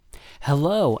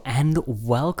Hello and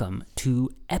welcome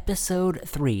to episode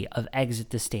 3 of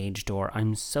Exit the Stage Door.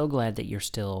 I'm so glad that you're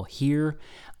still here.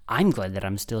 I'm glad that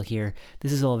I'm still here.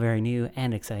 This is all very new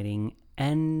and exciting,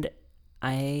 and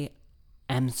I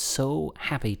am so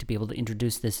happy to be able to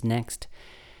introduce this next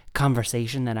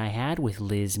conversation that I had with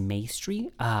Liz Maestri.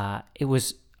 It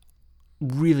was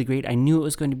really great. I knew it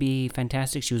was going to be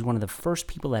fantastic. She was one of the first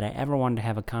people that I ever wanted to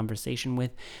have a conversation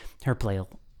with. Her play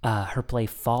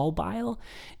Fall Bile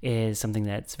is something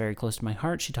that's very close to my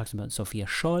heart. She talks about Sophia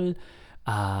Scholl,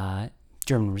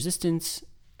 German resistance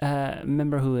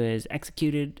member who is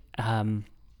executed.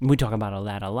 We talk about all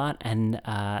that a lot, and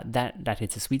that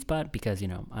hits a sweet spot because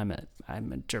I'm a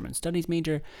German studies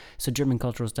major, so German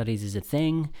cultural studies is a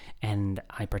thing, and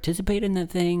I participate in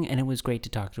that thing, and it was great to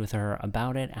talk with her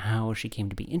about it, how she came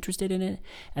to be interested in it,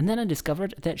 and then I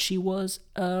discovered that she was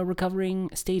a recovering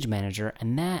stage manager,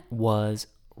 and that was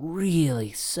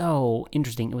really so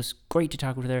interesting. It was great to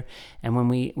talk with her, and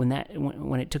when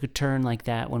it took a turn like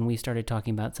that, when we started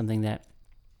talking about something that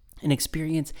an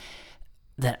experience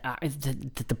that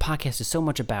the podcast is so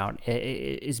much about,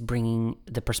 is bringing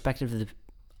the perspective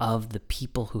of the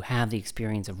people who have the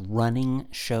experience of running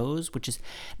shows, which is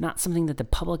not something that the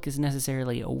public is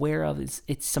necessarily aware of.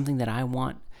 It's something that I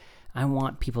want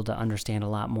people to understand a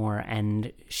lot more,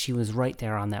 and she was right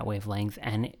there on that wavelength,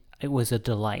 and it was a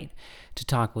delight to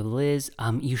talk with Liz.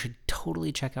 You should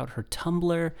totally check out her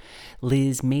Tumblr,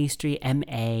 Liz Maestri,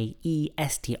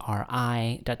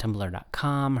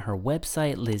 maestri.tumblr.com, her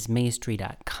website,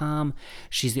 lizmaestri.com.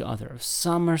 She's the author of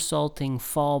Somersaulting,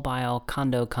 Fall Bile,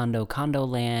 Condo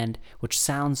Land, which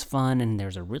sounds fun, and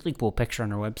there's a really cool picture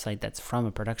on her website that's from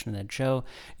a production of that show.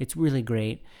 It's really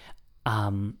great.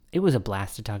 It was a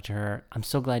blast to talk to her. I'm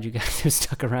so glad you guys have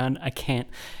stuck around. I can't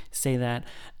say that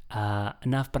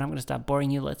enough, but I'm going to stop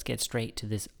boring you. Let's get straight to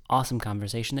this awesome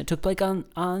conversation that took place on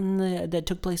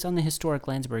the historic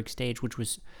Landsberg stage, which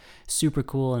was super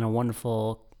cool and a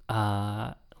wonderful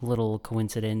little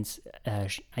coincidence. I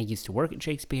used to work at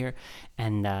Shakespeare,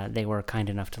 and they were kind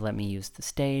enough to let me use the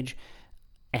stage,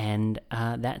 and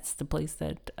that's the place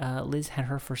that Liz had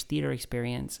her first theater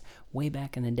experience way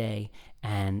back in the day,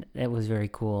 and it was very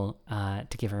cool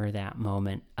to give her that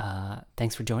moment.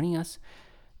 Thanks for joining us.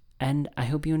 And I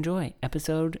hope you enjoy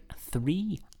episode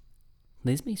 3,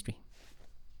 Liz Maestri.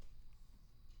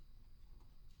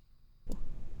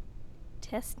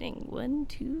 Testing 1,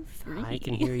 2, 3. I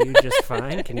can hear you just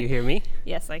fine. Can you hear me?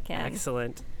 Yes, I can.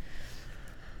 Excellent.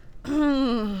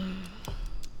 Oh,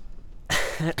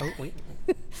 wait.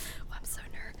 Oh, I'm so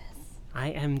nervous. I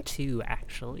am too,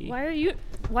 actually. Why are you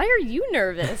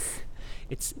nervous?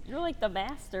 You're like the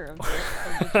master of the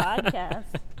podcast.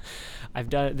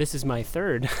 This is my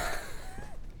third.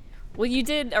 Well, you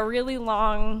did a really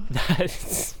long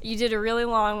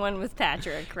one with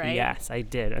Patrick, right? Yes, I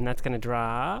did. And that's going to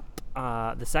drop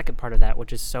the second part of that,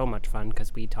 which is so much fun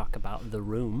because we talk about The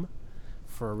Room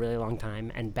for a really long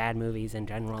time and bad movies in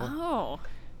general. Oh.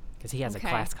 Because he has a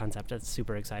class concept that's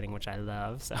super exciting, which I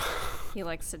love. So he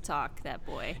likes to talk, that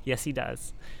boy. Yes, he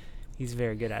does. He's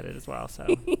very good at it as well. So.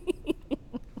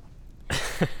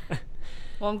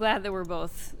 Well, I'm glad that we're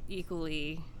both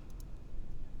equally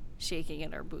shaking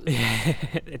in our boots.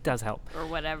 It does help. Or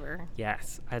whatever.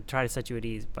 Yes. I try to set you at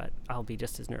ease, but I'll be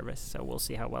just as nervous, so we'll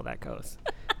see how well that goes.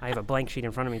 I have a blank sheet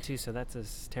in front of me, too, so that's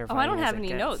as terrifying as it gets. Oh, I don't have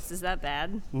any notes. Is that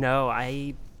bad? No,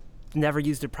 I never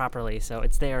used it properly, so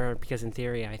it's there because in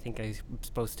theory I think I'm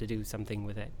supposed to do something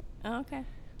with it. Oh, okay.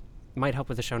 Might help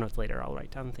with the show notes later. I'll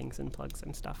write down things and plugs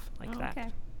and stuff like that.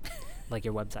 Okay. Like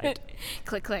your website.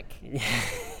 Click, click.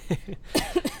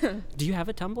 Do you have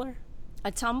a Tumblr?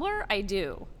 A Tumblr? I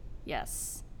do.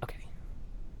 Yes. Okay.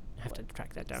 I have to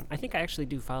track that down. I think I actually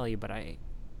do follow you, but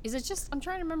Is it just... I'm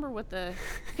trying to remember what the...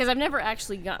 Because I've never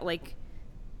actually gone...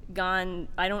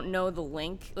 I don't know the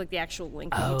link, like the actual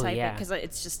link when you type it. Because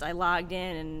it's just... I logged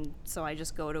in, and so I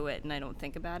just go to it, and I don't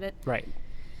think about it. Right.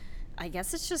 I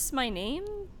guess it's just my name.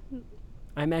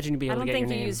 I imagine you'd be able to get your name. I don't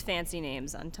think you use fancy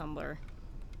names on Tumblr.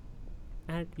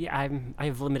 I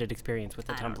have limited experience with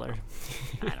the Tumblr.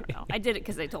 I don't know. I did it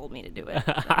because they told me to do it.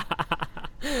 So.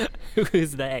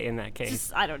 Who's they in that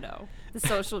case? I don't know. The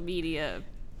social media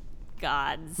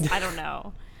gods. I don't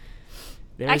know.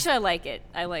 Actually, I like it.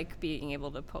 I like being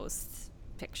able to post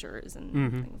pictures and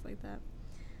things like that.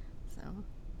 So.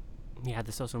 Yeah,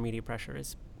 the social media pressure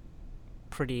is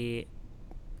pretty...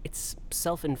 It's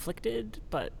self-inflicted,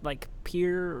 but like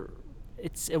peer...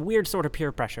 It's a weird sort of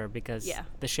peer pressure because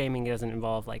the shaming doesn't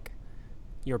involve like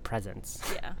your presence.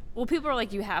 Yeah. Well, people are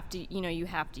like, you have to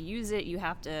use it. You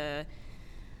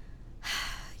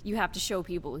you have to show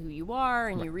people who you are,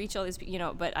 and you reach all these,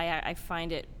 but I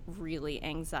find it really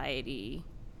anxiety.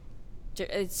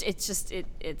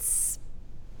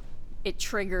 It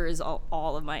triggers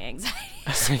all of my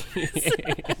anxieties.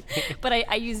 But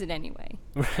I use it anyway.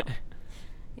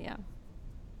 Yeah.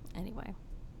 Anyway.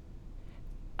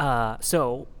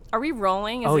 So. Are we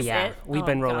rolling? Is this it? We've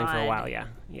been rolling for a while. Yeah.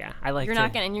 I like. You're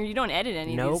not gonna, and you don't edit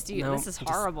any of these, do you? Nope. This is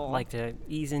horrible. Just like to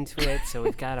ease into it, so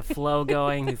we've got a flow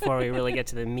going before we really get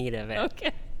to the meat of it.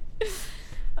 Okay.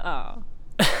 Oh.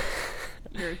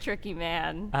 You're a tricky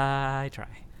man. I try.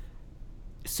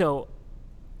 So,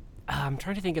 I'm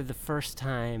trying to think of the first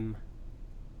time.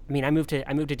 I mean, I moved to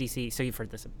DC, so you've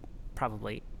heard this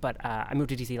probably, but I moved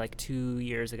to DC like 2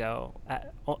 years ago,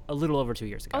 a little over 2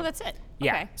 years ago. Oh, that's it.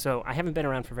 Yeah. Okay. So I haven't been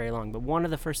around for very long, but one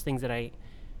of the first things that I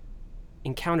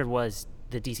encountered was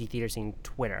the DC theater scene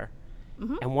Twitter,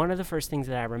 and one of the first things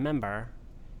that I remember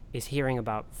is hearing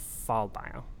about Fall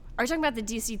Bile. Are you talking about the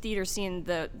DC theater scene,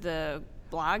 the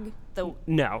blog?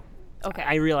 No. Okay.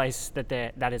 I realize that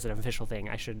that is an official thing.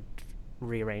 I should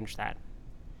rearrange that.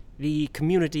 The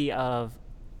community of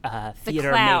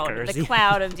theater makers. The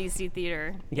cloud of DC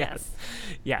theater. Yes.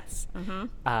 Hashtag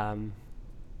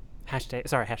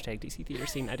DC theater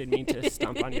scene. I didn't mean to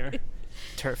stomp on your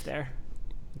turf there.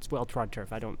 It's well-trod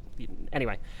turf.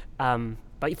 Anyway,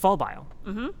 but Fall Bile.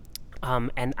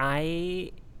 And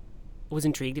I was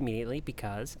intrigued immediately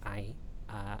because I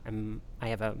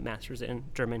have a master's in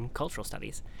German cultural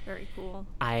studies. Very cool.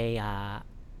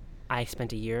 I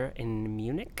spent a year in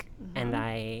Munich, and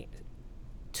I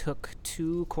took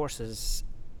 2 courses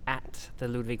at the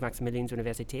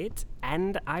Ludwig-Maximilians-Universität,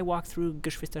 and I walked through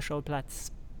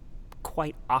Geschwister-Schollplatz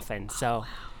quite often. So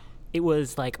it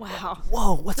was like,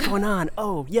 whoa, what's going on?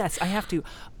 Oh, yes, I have to.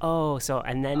 Oh, so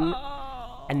and then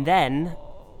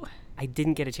I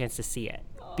didn't get a chance to see it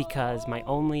because my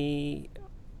only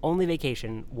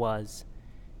vacation was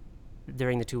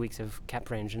during the 2 weeks of Cap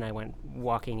Fringe, and I went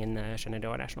walking in the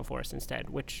Shenandoah National Forest instead,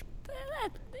 which,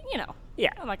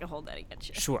 yeah, I'm not gonna hold that against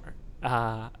you. Sure.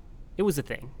 It was a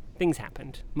thing. Things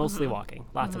happened. Mostly walking.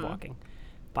 Lots of walking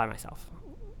by myself.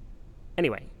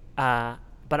 Anyway,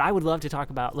 but I would love to talk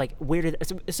about, like, where did...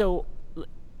 So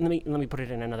let me put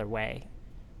it in another way.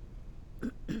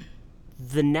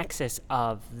 The nexus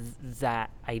of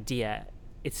that idea,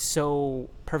 it's so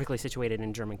perfectly situated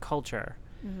in German culture.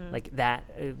 Like that,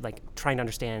 like trying to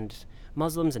understand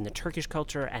Muslims and the Turkish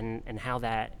culture and how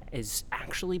that is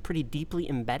actually pretty deeply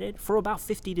embedded for about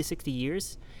 50 to 60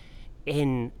 years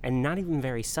in a not even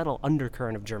very subtle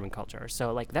undercurrent of German culture.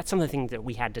 So like that's some of the things that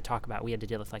we had to talk about. We had to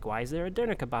deal with, like, why is there a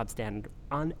doner kebab stand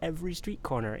on every street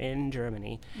corner in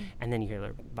Germany? And then you hear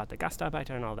about the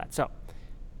Gastarbeiter and all that. So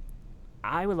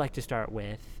I would like to start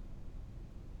with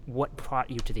what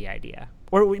brought you to the idea.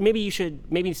 Or maybe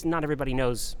not everybody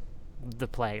knows the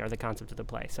play or the concept of the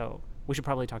play, so we should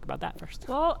probably talk about that first.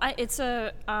 Well, it's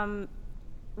a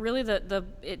really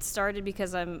it started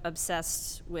because I'm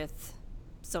obsessed with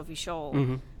Sophie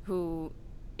Scholl, who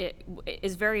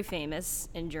is very famous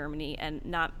in Germany and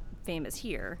not famous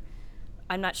here.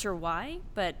 I'm not sure why,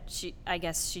 but I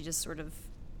guess she just sort of,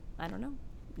 I don't know,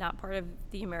 not part of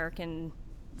the American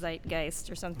zeitgeist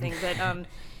or something. But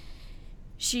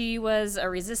she was a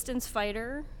resistance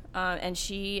fighter. And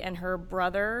she and her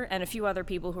brother and a few other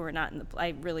people who are not in the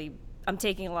play. I'm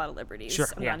taking a lot of liberties. Sure,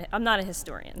 I'm not a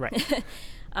historian. Right.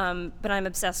 But I'm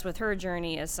obsessed with her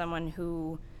journey as someone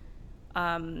who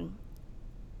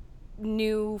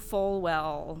knew full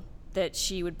well that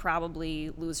she would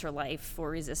probably lose her life for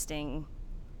resisting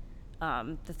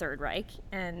the Third Reich.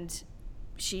 And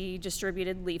she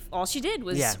distributed all she did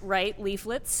was write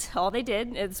leaflets. All they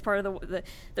did, as part of the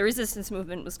resistance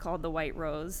movement, was called the White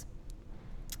Rose.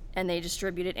 And they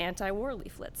distributed anti-war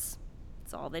leaflets.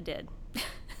 That's all they did.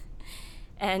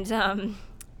 And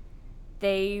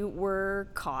they were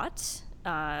caught.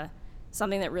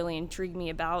 Something that really intrigued me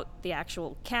about the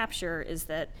actual capture is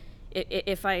that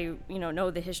if I know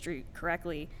the history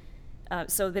correctly,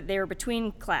 so that they were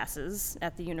between classes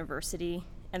at the university,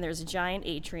 and there's a giant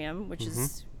atrium, which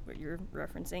is what you're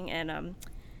referencing, and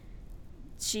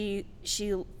she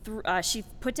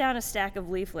put down a stack of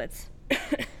leaflets.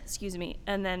 Excuse me,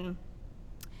 and then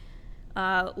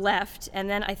left, and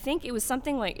then I think it was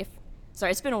something like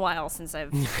it's been a while since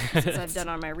I've done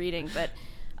on my reading, but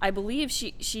I believe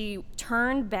she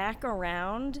turned back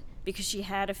around because she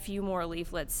had a few more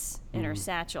leaflets in her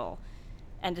satchel,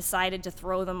 and decided to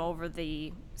throw them over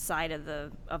the side of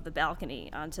the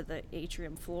balcony onto the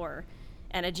atrium floor,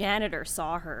 and a janitor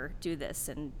saw her do this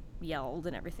and yelled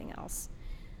and everything else.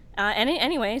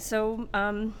 Anyway, so.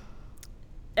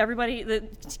 Everybody,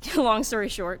 long story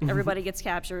short, everybody gets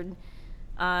captured.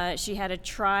 She had a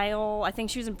trial. I think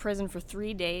she was in prison for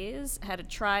 3 days, had a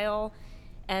trial,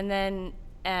 and then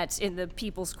in the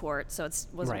People's Court, so it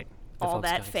wasn't all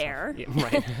that fair. Yeah,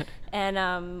 right.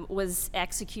 And was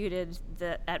executed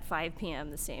at 5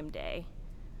 p.m. the same day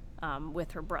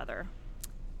with her brother.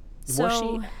 Was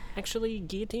she actually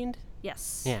guillotined?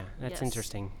 Yes. Yeah, that's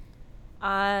interesting.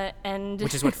 And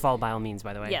which is what fallbeil means,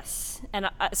 by the way. Yes. And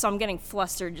so I'm getting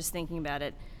flustered just thinking about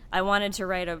it. I wanted to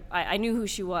write I knew who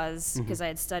she was because I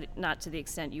had studied, not to the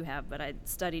extent you have, but I'd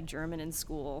studied German in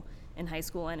school, in high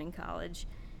school and in college.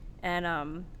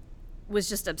 And was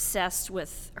just obsessed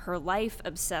with her life,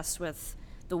 obsessed with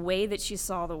the way that she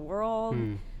saw the world,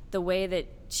 the way that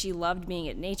she loved being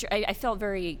at nature. I felt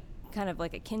very kind of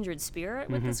like a kindred spirit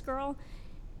with this girl.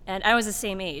 And I was the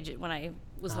same age when I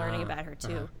was learning about her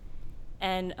too.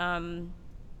 And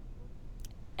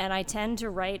I tend to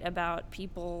write about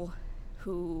people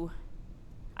who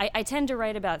I tend to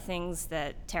write about things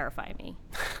that terrify me.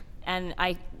 And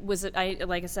like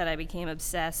I said, I became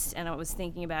obsessed, and I was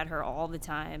thinking about her all the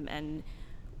time and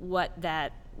what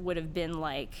that would have been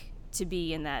like to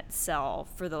be in that cell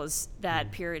for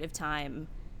that period of time.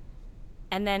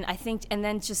 And then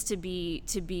just to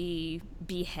be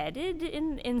beheaded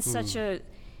in such a.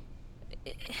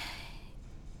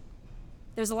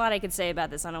 There's a lot I could say about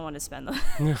this. I don't want to spend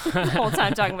the whole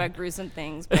time talking about gruesome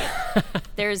things, but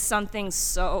there's something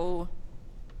so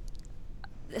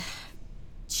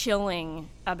chilling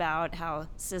about how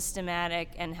systematic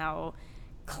and how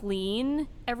clean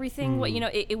everything was. You know,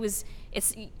 it's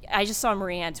I just saw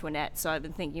Marie Antoinette, so I've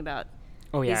been thinking about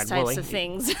these types of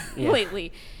things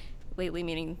lately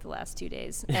meaning the last 2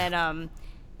 days. And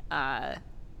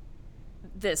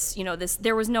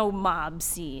there was no mob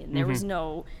scene, there was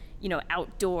no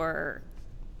outdoor,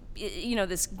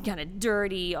 this kind of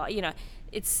dirty,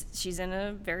 she's in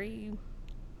a very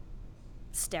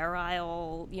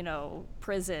sterile,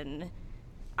 prison.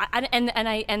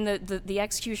 The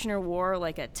executioner wore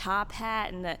like a top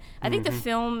hat, and I think the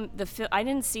film, I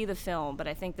didn't see the film, but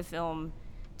I think the film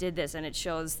did this, and it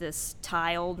shows this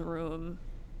tiled room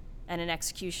and an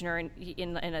executioner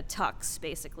in a tux,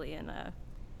 basically, in a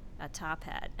top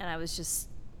hat. And I was just,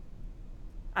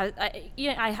 I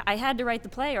had to write the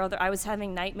play, or I was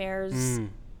having nightmares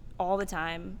all the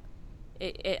time.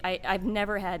 I've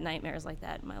never had nightmares like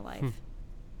that in my life.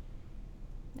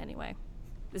 Anyway,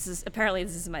 this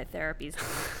is my therapy,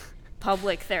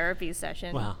 public therapy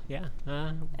session. Well, yeah.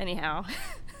 Anyhow,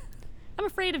 I'm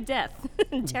afraid of death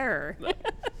and terror.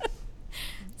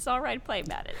 It's all right to play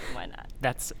about it. Why not?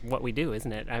 That's what we do,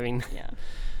 isn't it? I mean,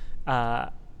 yeah.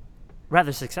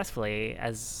 Rather successfully,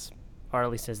 or at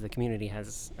least as the community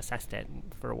has assessed it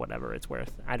for whatever it's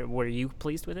worth. Were you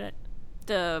pleased with it?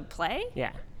 The play?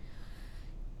 Yeah.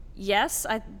 Yes,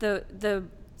 the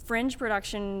Fringe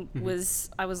production was,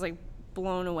 I was like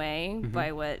blown away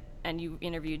by what, and you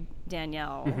interviewed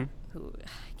Danielle, who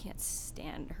I can't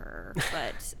stand her,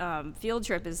 but Field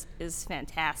Trip is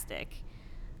fantastic.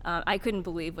 I couldn't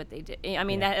believe what they did. I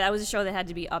mean, that was a show that had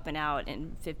to be up and out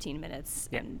in 15 minutes,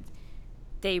 and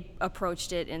they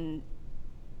approached it in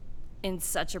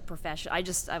such a professional. I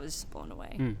was just blown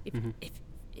away. If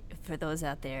for those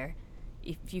out there,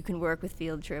 if you can work with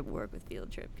Field Trip, work with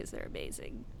Field Trip, because they're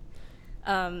amazing.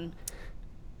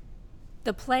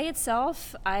 The play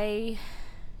itself,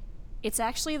 it's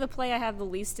actually the play I have the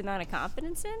least amount of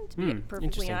confidence in, to be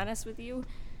perfectly honest with you,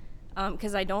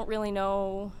 because I don't really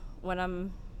know what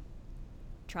I'm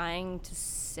trying to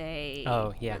say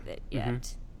with it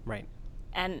yet. Right.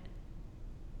 And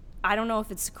I don't know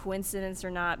if it's a coincidence or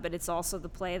not, but it's also the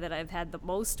play that I've had the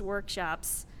most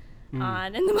workshops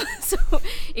on, and so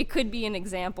it could be an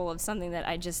example of something that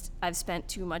I've spent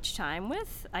too much time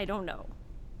with. I don't know,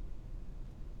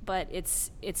 but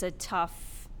it's a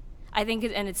tough. I think,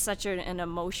 and it's such an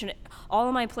emotion. All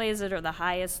of my plays that are the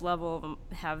highest level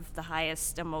have the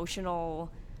highest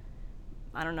emotional.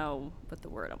 I don't know what the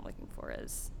word I'm looking for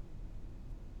is.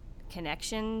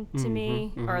 Connection to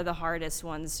me are the hardest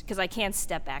ones, because I can't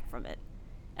step back from it,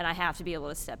 and I have to be able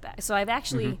to step back. So I've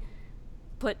actually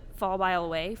put Fallbeil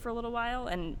away for a little while,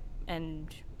 and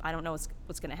I don't know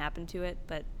what's going to happen to it,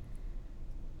 but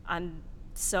I'm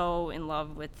so in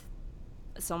love with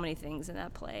so many things in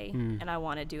that play, and I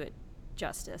want to do it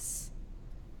justice.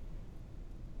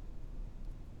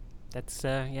 That's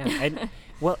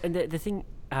well, the thing,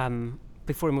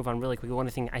 before we move on really quickly, one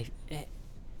thing I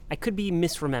could be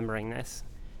misremembering this,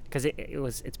 because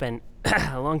it's been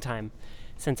a long time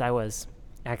since I was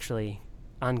actually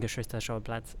on Geschwister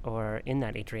Schauplatz or in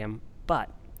that atrium, but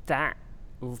that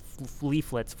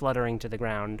leaflets fluttering to the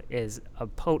ground is a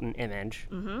potent image,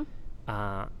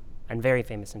 and very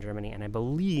famous in Germany, and I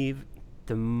believe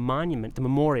the monument, the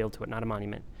memorial to it, not a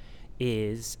monument,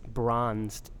 is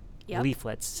bronzed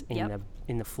leaflets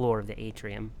in the floor of the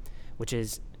atrium, which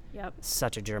is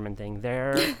such a German thing.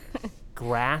 Their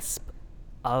grasp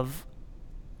of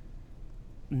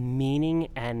meaning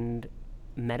and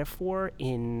metaphor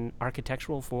in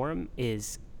architectural form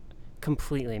is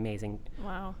completely amazing.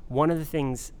 Wow. One of the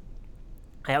things,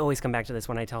 I always come back to this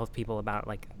when I tell people about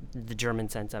like the German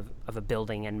sense of a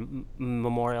building and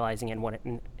memorializing and what it,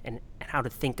 and how to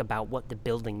think about what the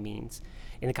building means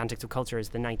in the context of culture, is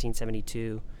the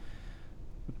 1972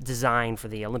 design for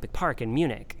the Olympic Park in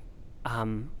Munich.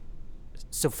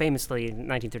 So famously,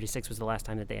 1936 was the last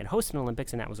time that they had hosted an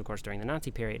Olympics, and that was, of course, during the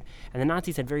Nazi period. And the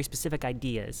Nazis had very specific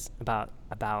ideas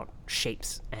about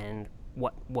shapes and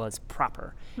what was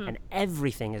proper. And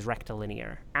everything is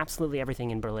rectilinear. Absolutely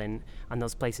everything in Berlin on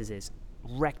those places is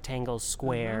rectangles,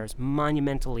 squares,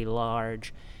 monumentally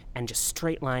large, and just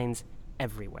straight lines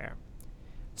everywhere.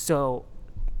 So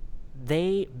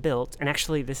they built, and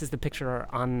actually this is the picture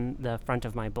on the front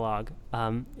of my blog,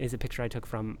 is a picture I took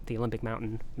from the Olympic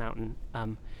mountain.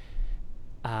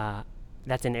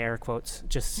 That's in air quotes,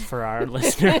 just for our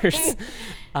listeners.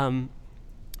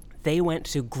 They went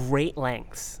to great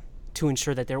lengths to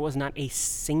ensure that there was not a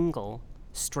single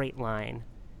straight line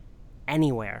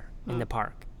anywhere in the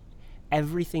park.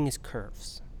 Everything is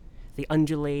curves. The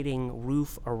undulating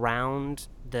roof around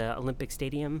the Olympic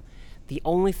Stadium, the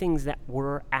only things that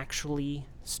were actually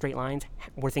straight lines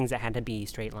were things that had to be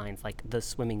straight lines, like the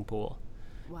swimming pool.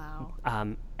 Wow.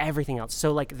 Everything else.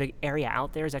 So, like, the area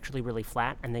out there is actually really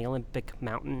flat, and the Olympic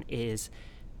Mountain is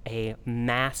a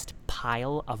massed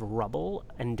pile of rubble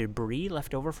and debris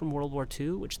left over from World War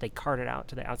II, which they carted out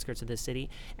to the outskirts of the city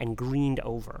and greened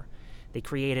over. They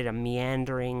created a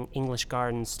meandering English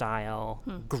garden style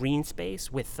green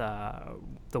space with the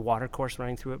water course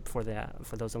running through it for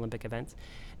those Olympic events.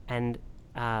 And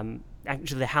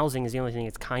actually the housing is the only thing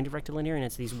that's kind of rectilinear, and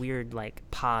it's these weird like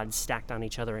pods stacked on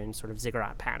each other in sort of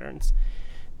ziggurat patterns.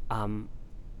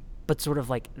 But sort of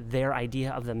like their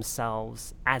idea of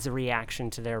themselves as a reaction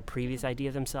to their previous idea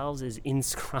of themselves is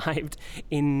inscribed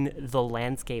in the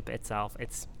landscape itself.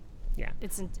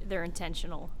 They're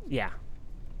intentional. Yeah.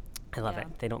 I love it.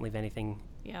 They don't leave anything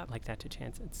like that to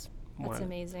chance. That's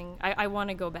amazing. I want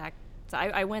to go back. So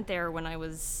I went there when I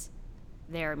was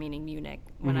there, meaning Munich,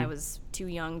 when I was too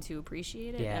young to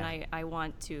appreciate it. Yeah. And I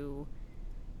want to.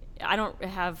 I don't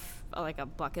have like a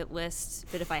bucket list,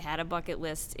 but if I had a bucket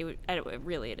list,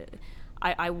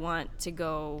 I want to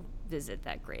go visit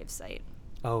that gravesite.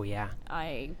 Oh yeah.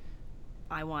 I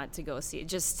want to go see it.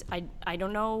 Just I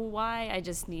don't know why. I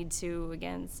just need to.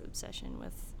 Again, it's obsession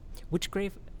with. Which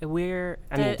grave?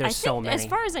 There's so many. As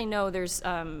far as I know, there's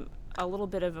a little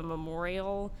bit of a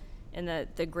memorial in the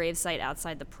gravesite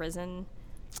outside the prison.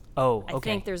 Oh, okay. I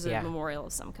think there's a memorial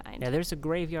of some kind. Yeah, there's a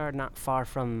graveyard not far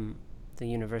from the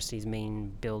university's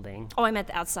main building. Oh, I meant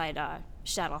the outside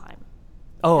Stadelheim.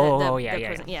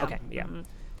 Yeah. Yeah. Okay, yeah.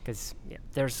 Because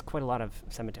there's quite a lot of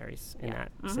cemeteries in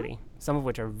that city. Some of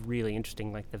which are really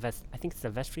interesting, like I think it's the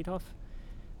Westfriedhof,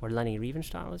 where Leni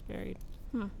Riefenstahl is buried.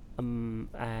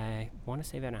 I want to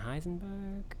say Werner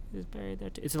Heisenberg is buried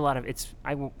there too. It's a lot of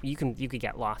you could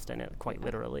get lost in it quite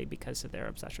literally because of their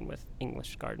obsession with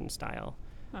English garden style.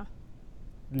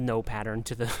 No pattern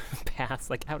to the path.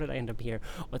 Like, how did I end up here?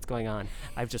 What's going on?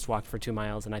 I've just walked for 2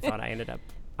 miles and I thought I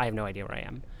have no idea where I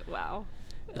am. Wow.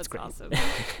 That's great. Awesome.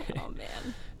 Oh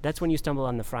man. That's when you stumble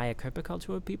on the Freie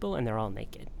Körperkultur of people and they're all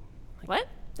naked. Like, what?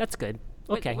 That's good.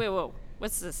 Okay. Wait, whoa.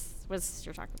 What's this? What's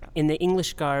you're talking about? In the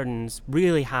English gardens,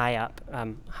 really high up,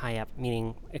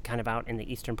 meaning kind of out in the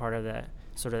eastern part of the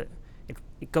sort of,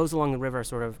 it goes along the river,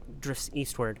 sort of drifts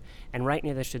eastward, and right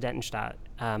near the Studentenstadt,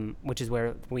 which is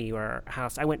where we were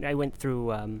housed. I went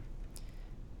through.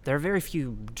 There are very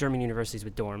few German universities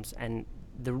with dorms, and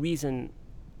the reason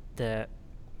the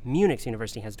Munich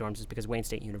University has dorms is because Wayne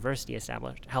State University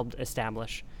helped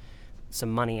establish some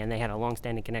money, and they had a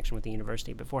long-standing connection with the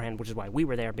university beforehand, which is why we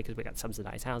were there, because we got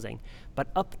subsidized housing. But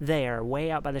up there, way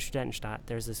out by the Studentenstadt,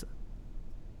 there's this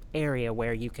area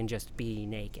where you can just be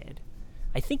naked.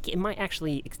 I think it might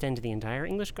actually extend to the entire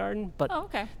English garden, but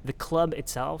the club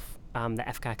itself, the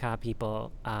FKK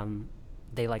people,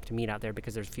 they like to meet out there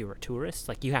because there's fewer tourists.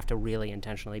 Like, you have to really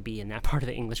intentionally be in that part of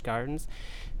the English gardens.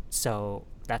 So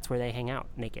that's where they hang out,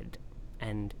 naked.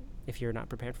 And if you're not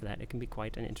prepared for that, it can be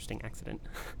quite an interesting accident.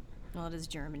 Well, it is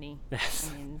Germany. Yes.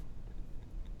 I mean,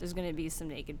 there's going to be some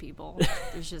naked people.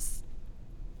 There's just...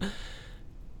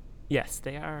 Yes,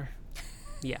 they are.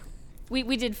 Yeah.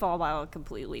 We did fall while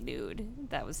completely nude.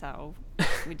 That was how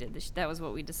we did this. That was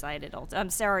what we decided. I'm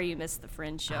sorry you missed the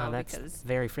Fringe show that's because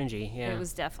very fringy. Yeah. it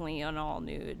was definitely an all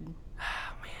nude.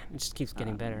 Oh, man, it just keeps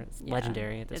getting better. It's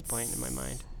legendary at this point in my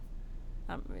mind.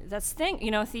 That's the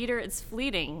thing, theater, it's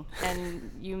fleeting,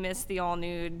 and you miss the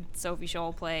all-nude Sophie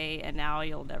Scholl play, and now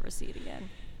you'll never see it again.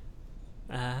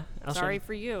 Sorry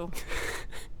for you.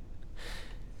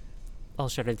 I'll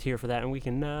shed a tear for that, and we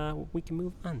can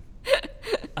move on.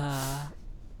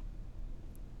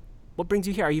 What brings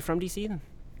you here? Are you from DC then?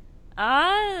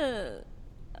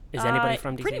 Is anybody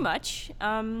from DC? Pretty much.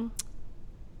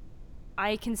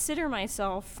 I consider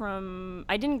myself from.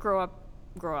 I didn't grow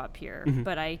up here,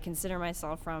 but I consider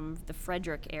myself from the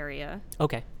Frederick area.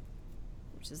 Okay.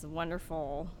 Which is a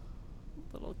wonderful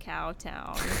little cow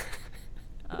town.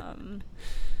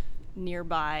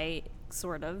 Nearby,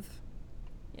 sort of.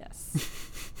 Yes.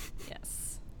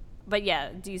 Yes. But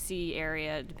yeah, DC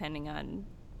area, depending on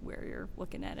where you're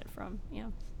looking at it from. Yeah.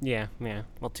 Yeah.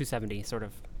 Well, 270 sort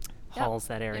of hauls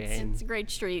that area in. It's a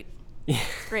great street. It's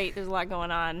great. There's a lot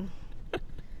going on.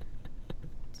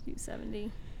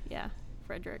 270. Yeah.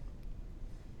 Frederick.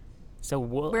 So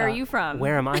where are you from?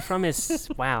 Where am I from is,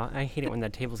 wow, I hate it when the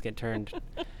tables get turned.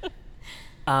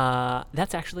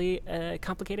 That's actually a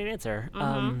complicated answer.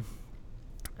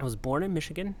 I was born in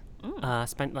Michigan.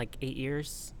 Spent like 8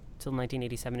 years till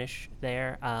 1987-ish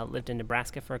there. Lived in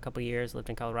Nebraska for a couple years. Lived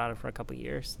in Colorado for a couple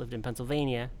years. Lived in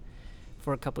Pennsylvania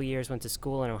for a couple years. Went to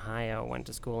school in Ohio. Went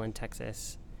to school in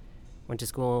Texas. Went to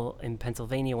school in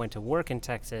Pennsylvania. Went to work in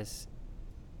Texas.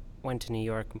 Went to New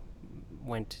York.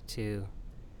 Went to...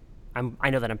 I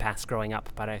know that I'm past growing up,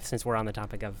 but since we're on the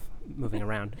topic of moving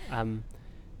around,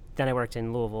 then I worked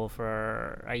in Louisville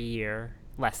for a year,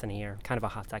 less than a year, kind of a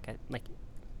hot second, like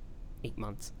 8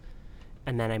 months.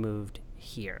 And then I moved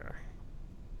here.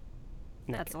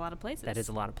 That's a lot of places. That is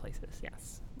a lot of places,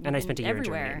 yes. And I spent a year in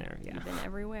Germany there. Yeah. You've been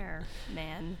everywhere,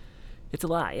 man. It's a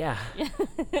lot, yeah.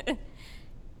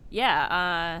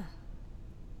 Yeah.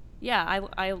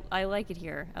 I like it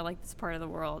here. I like this part of the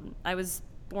world. I was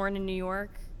born in New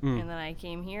York, and then I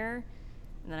came here,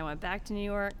 and then I went back to New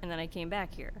York, and then I came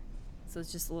back here. So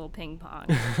it's just a little ping pong.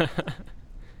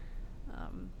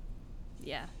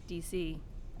 Yeah, DC.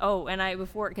 Oh, and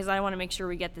because I want to make sure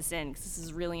we get this in, because this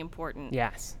is really important.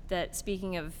 Yes. That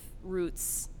speaking of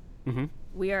roots,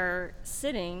 we are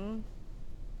sitting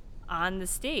on the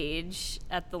stage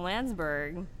at the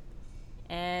Landsberg,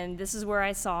 and this is where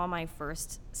I saw my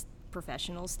first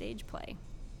professional stage play.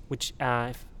 Which,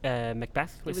 Macbeth?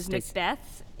 It was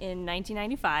Macbeth in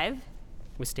 1995.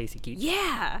 With Stacy Keach.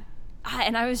 Yeah.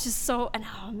 And I was just so, and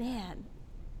oh man.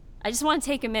 I just want to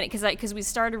take a minute because we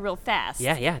started real fast.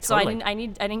 Yeah, totally. So I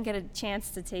didn't get a chance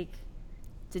to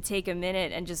take a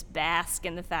minute and just bask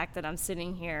in the fact that I'm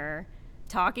sitting here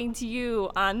talking to you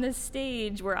on this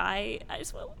stage where I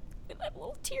just want to let a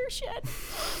little tear shed.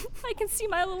 I can see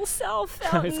my little self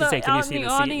out in the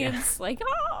audience. Yeah. Like,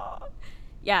 oh.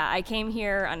 Yeah, I came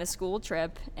here on a school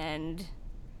trip and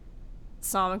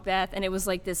saw Macbeth, and it was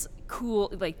like this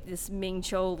cool, like this Ming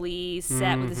Cho Lee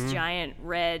set with this giant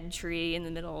red tree in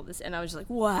the middle of this, and I was just like,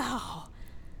 wow,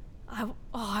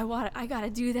 I gotta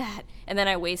do that. And then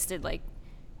I wasted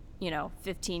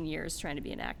 15 years trying to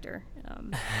be an actor,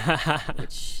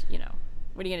 which,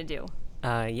 what are you gonna do?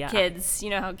 Yeah. Kids, you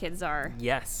know how kids are.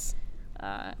 Yes.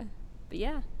 But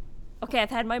yeah. Okay, I've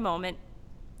had my moment.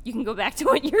 You can go back to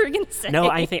what you were going to say. No,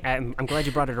 I think I'm glad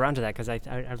you brought it around to that, because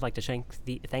I'd like to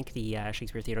thank the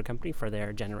Shakespeare Theatre Company for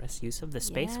their generous use of this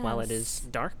space while it is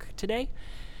dark today.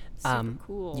 Super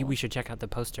cool. We should check out the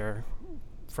poster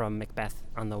from Macbeth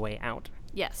on the way out.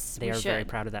 Yes, they are very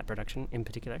proud of that production in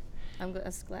particular. I'm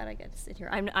glad I get to sit here.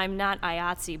 I'm not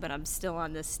IATSE, but I'm still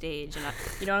on this stage, and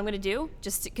you know what I'm going to do?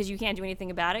 Just because you can't do anything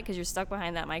about it because you're stuck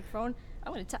behind that microphone.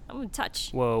 I'm gonna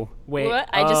touch. Whoa! Wait! What?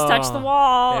 I just touched the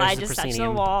wall. I just touched the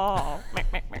wall.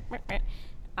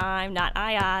 I'm not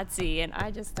IATSE, and I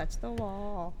just touched the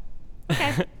wall.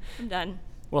 Okay, I'm done.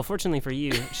 Well, fortunately for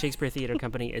you, Shakespeare Theatre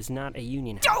Company is not a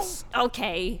union house.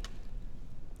 Okay.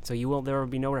 So there will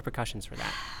be no repercussions for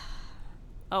that.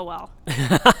 Oh well.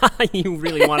 You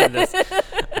really wanted this.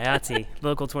 IATSE,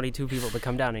 local 22 people to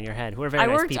come down in your head. Who are very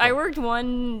nice people. I worked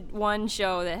one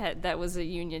show that was a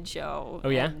union show. Oh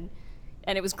yeah.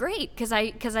 And it was great because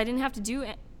I didn't have to do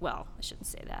well, I shouldn't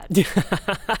say that.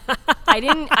 I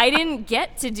didn't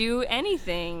get to do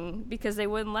anything because they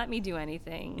wouldn't let me do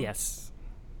anything. Yes.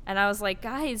 And I was like,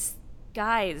 guys,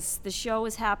 the show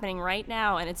is happening right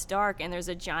now and it's dark and there's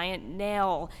a giant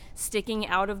nail sticking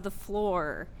out of the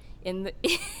floor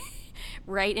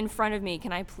right in front of me.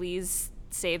 Can I please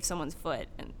save someone's foot?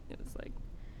 And it was like,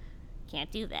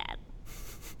 can't do that.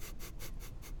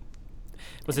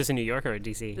 Was this in New York or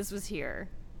DC? This was here.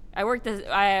 I worked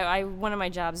one of my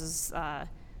jobs is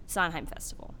Sondheim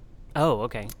Festival. Oh,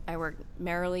 okay. I worked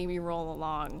Merrily We Roll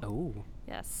Along. Oh.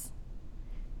 Yes.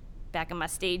 Back in my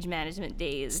stage management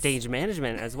days. Stage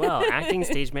management as well. Acting,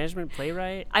 stage management,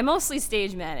 playwright. I mostly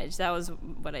stage managed. That was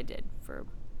what I did for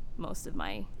most of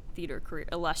my theater career,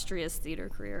 illustrious theater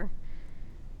career.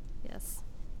 Yes.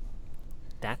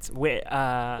 That's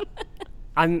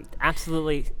I'm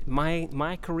absolutely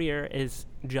my career is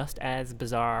just as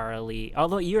bizarrely,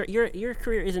 although your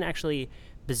career isn't actually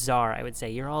bizarre, I would say.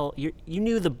 You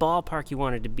knew the ballpark you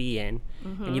wanted to be in,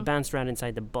 and you bounced around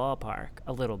inside the ballpark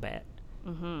a little bit.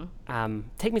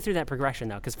 Take me through that progression,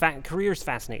 though, because careers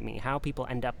fascinate me. How people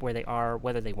end up where they are,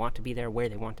 whether they want to be there, where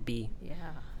they want to be.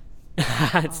 Yeah.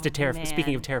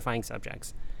 Speaking of terrifying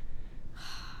subjects.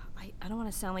 I don't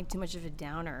want to sound like too much of a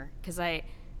downer, because I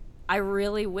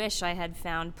really wish I had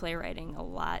found playwriting a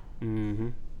lot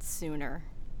sooner.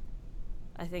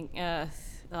 I think, but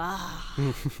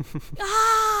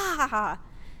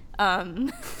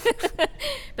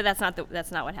that's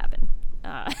not what happened.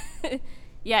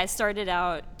 Yeah, I started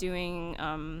out doing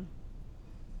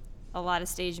a lot of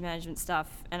stage management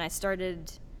stuff, and I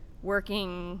started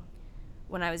working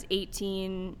when I was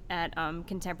 18 at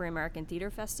Contemporary American Theater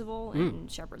Festival in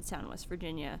Shepherdstown, West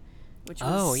Virginia, which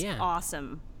was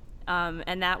awesome.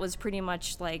 And that was pretty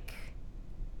much like,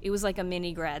 it was like a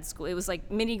mini grad school. It was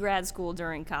like mini grad school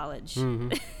during college.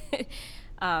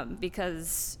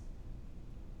 Because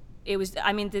it was,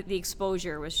 I mean, the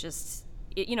exposure was just,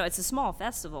 it's a small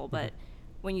festival, but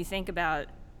when you think about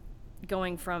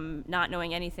going from not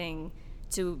knowing anything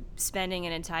to spending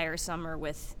an entire summer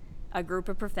with a group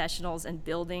of professionals and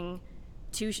building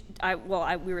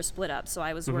we were split up, so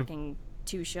I was working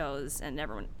 2 shows, and there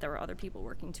were other people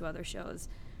working 2 other shows,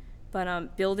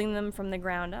 but building them from the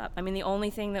ground up. I mean, the only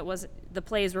thing the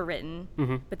plays were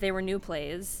written, but they were new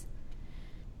plays,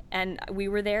 and we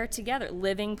were there together,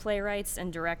 living playwrights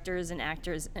and directors and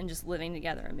actors, and just living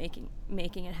together and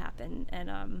making it happen.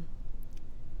 And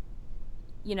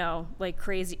like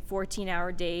crazy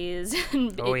 14-hour days.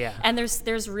 And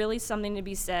there's really something to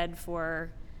be said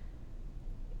for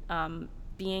I'm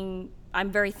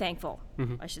very thankful.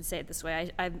 I should say it this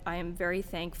way. I am very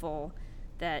thankful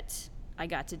that I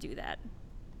got to do that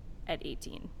at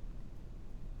 18,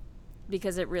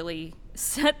 because it really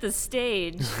set the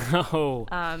stage for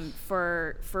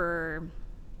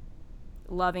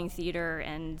loving theater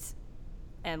and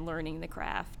learning the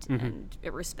craft and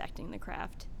respecting the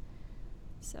craft.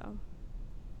 So,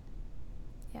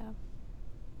 yeah.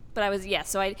 But I was,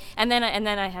 and then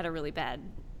I had a really bad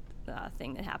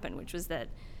thing that happened, which was that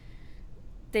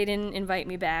they didn't invite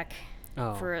me back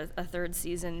for a 3rd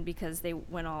season because they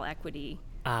went all equity.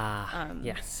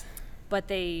 Yes. But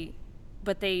they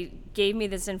gave me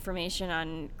this information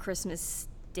on Christmas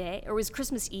Day, or was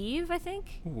Christmas Eve, I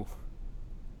think? Ooh.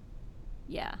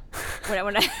 Yeah.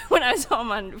 when I was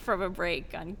home from a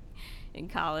break in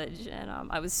college, and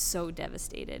I was so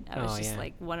devastated. I was just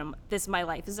like, my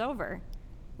life is over.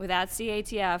 Without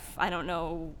CATF, I don't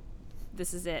know,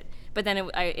 this is it. But then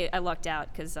I lucked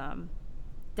out, because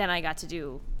then I got to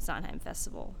do Sondheim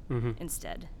Festival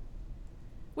instead,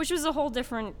 which was a whole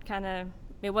different kind of,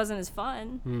 it wasn't as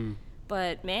fun,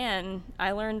 but man,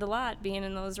 I learned a lot being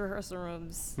in those rehearsal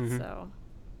rooms. So,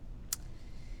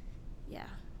 yeah.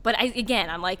 But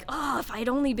I'm like, if I'd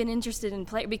only been interested in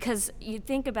play, because you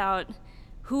think about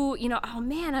who, oh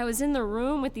man, I was in the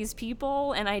room with these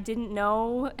people and I didn't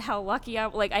know how lucky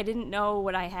I didn't know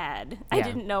what I had. Yeah. I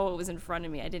didn't know what was in front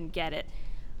of me. I didn't get it.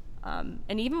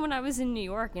 And even when I was in New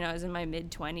York, I was in my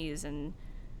mid-20s, and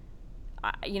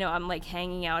I'm like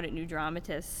hanging out at New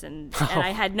Dramatists, and I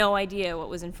had no idea what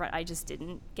was in front. I just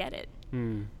didn't get it.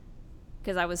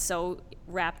 Because I was so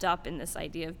wrapped up in this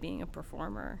idea of being a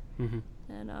performer.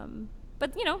 And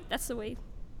but that's the way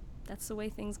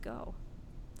things go.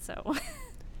 So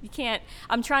you can't.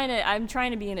 I'm trying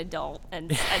to be an adult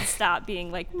and stop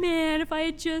being like, man, if I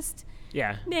had just,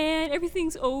 man,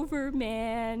 everything's over,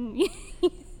 man.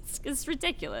 It's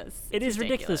ridiculous. It is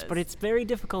ridiculous, but it's very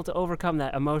difficult to overcome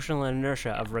that emotional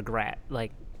inertia of regret.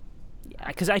 Like,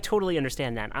 because I totally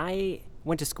understand that. I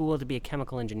went to school to be a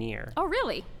chemical engineer. Oh,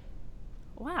 really?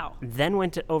 Wow. Then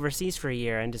went overseas for a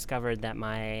year and discovered that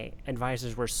my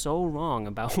advisors were so wrong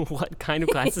about what kind of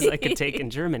classes I could take in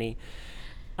Germany.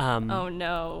 Oh,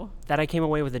 no. That I came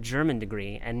away with a German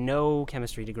degree and no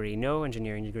chemistry degree, no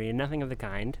engineering degree, and nothing of the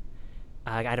kind.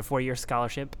 I had a 4-year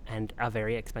scholarship and a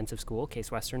very expensive school,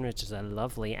 Case Western, which is a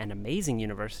lovely and amazing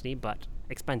university, but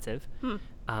expensive.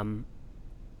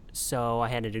 So I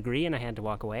had a degree and I had to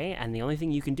walk away, and the only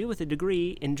thing you can do with a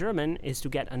degree in German is to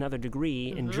get another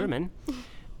degree in German,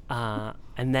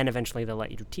 and then eventually they'll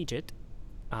let you teach it.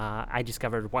 I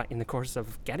discovered in the course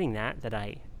of getting that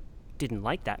I didn't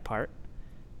like that part.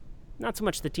 Not so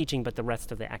much the teaching, but the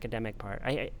rest of the academic part.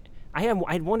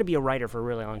 I'd want to be a writer for a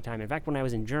really long time. In fact, when I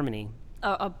was in Germany...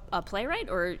 A playwright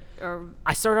or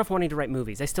I started off wanting to write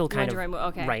movies. I still kind of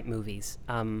write movies.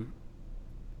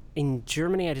 In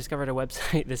Germany, I discovered a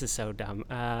website. This is so dumb.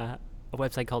 A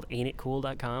website called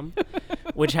ain'titcool.com,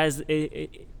 which is a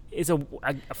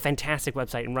fantastic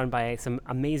website and run by some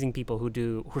amazing people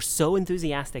who are so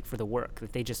enthusiastic for the work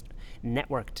that they just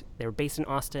networked. They were based in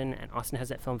Austin, and Austin has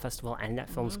that film festival and that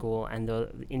film school and the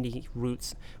indie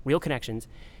roots, real connections.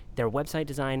 Their website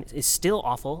design is still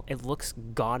awful. It looks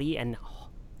gaudy and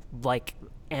like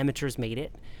amateurs made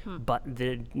it, but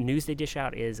the news they dish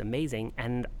out is amazing,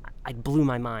 and it blew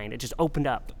my mind. It just opened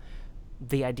up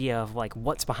the idea of like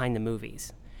what's behind the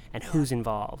movies and who's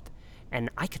involved, and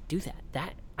I could do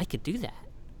that. I could do that.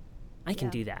 I can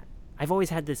do that. I've always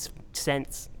had this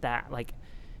sense that, like,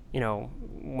 you know,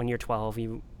 when you're 12,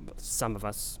 some of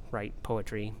us write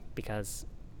poetry because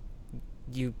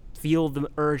you feel the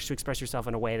urge to express yourself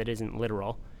in a way that isn't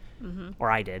literal.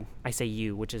 Or I did. I say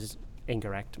you, which is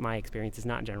incorrect. My experience is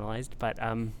not generalized, but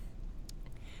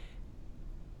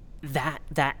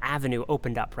that avenue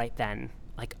opened up right then.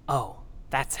 Like, oh,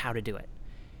 that's how to do it.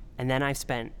 And then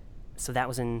so that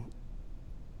was in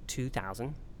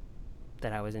 2000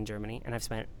 that I was in Germany, and I've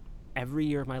spent every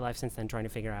year of my life since then trying to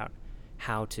figure out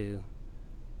how to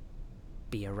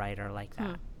be a writer like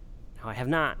that. Now, I have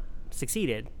not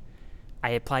succeeded. I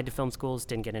applied to film schools,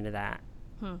 didn't get into that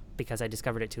because I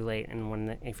discovered it too late.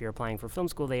 And if you're applying for film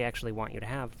school, they actually want you to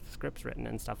have scripts written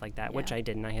and stuff like that, which I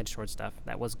didn't. I had short stuff.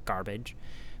 That was garbage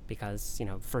because, you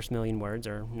know, first million words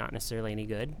are not necessarily any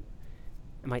good.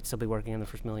 I might still be working on the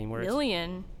first million words.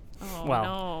 Million? Oh, well,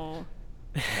 no.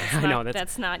 I know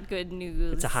that's not good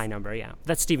news. It's a high number, yeah.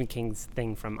 That's Stephen King's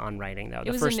thing from On Writing, though.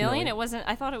 It was $1 million? It wasn't.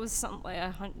 I thought it was something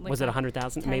like was it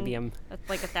 100,000? Maybe like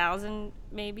 1,000,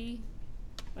 maybe.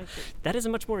 That is a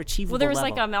much more achievable. Well, there was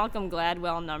level. like a Malcolm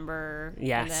Gladwell number.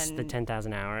 Yes, and then, the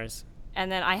 10,000 hours. And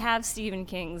then I have Stephen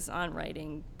King's On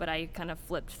Writing, but I kind of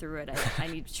flipped through it.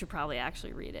 I should probably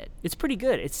actually read it. It's pretty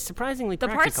good. It's surprisingly the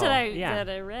practical. parts that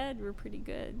I read were pretty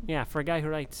good. Yeah, for a guy who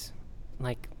writes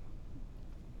like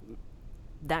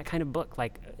that kind of book,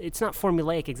 like it's not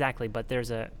formulaic exactly, but there's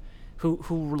who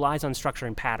relies on structure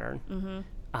and pattern,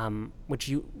 which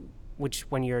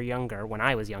when you're younger, when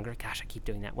I was younger, gosh, I keep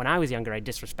doing that. When I was younger, I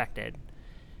disrespected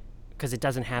because it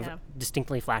doesn't have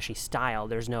distinctly flashy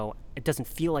style. It doesn't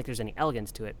feel like there's any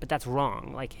elegance to it, but that's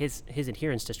wrong. Like his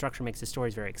adherence to structure makes his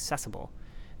stories very accessible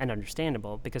and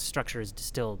understandable because structure is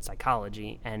distilled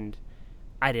psychology, and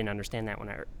I didn't understand that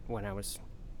when I was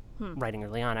writing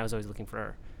early on. I was always looking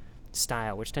for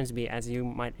style, which tends to be, as you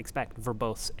might expect,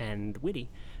 verbose and witty,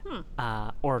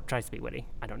 or tries to be witty.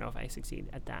 I don't know if I succeed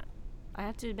at that. I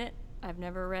have to admit, I've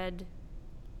never read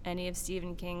any of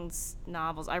Stephen King's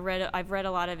novels. I've read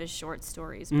a lot of his short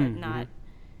stories, but not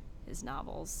his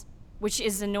novels, which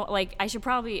is like I should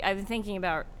probably. I've been thinking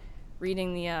about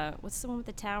reading the what's the one with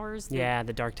the towers?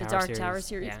 The Dark Tower series. Tower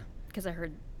series. Yeah, because I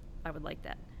heard I would like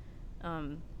that.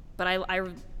 But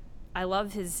I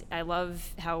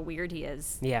love how weird he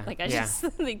is. Yeah. Like I just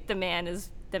think the man's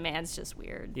just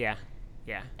weird. Yeah.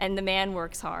 Yeah. And the man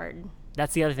works hard.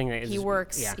 That's the other thing that is,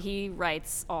 he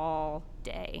writes all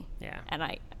day. Yeah. And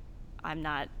I'm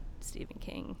not Stephen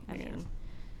King. I mean,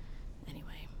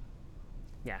 anyway.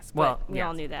 Yes. Well, we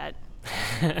all knew that.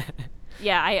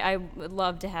 Yeah, I would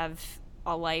love to have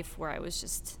a life where I was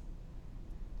just,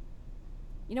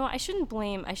 you know what, I shouldn't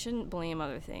blame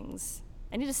other things.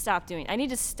 I need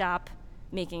to stop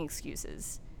making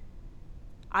excuses.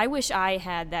 I wish I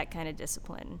had that kind of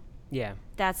discipline. Yeah.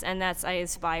 I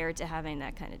aspire to having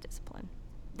that kind of discipline.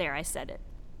 There, I said it.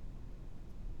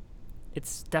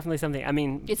 It's definitely something, I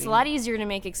mean... It's a lot easier to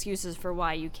make excuses for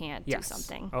why you can't do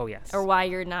something. Oh, yes. Or why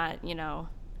you're not, it's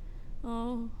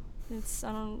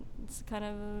kind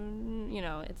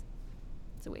of,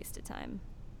 it's a waste of time.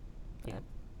 Yeah.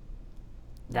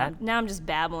 Now I'm just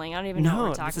babbling. I don't even know what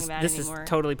we're talking about anymore. This is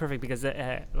totally perfect because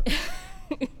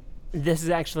this is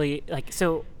actually, like,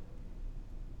 so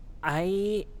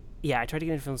I tried to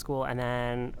get into film school, and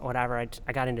then whatever, I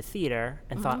got into theater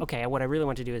and thought, okay, what I really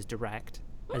want to do is direct,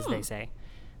 as they say,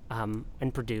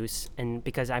 and produce. And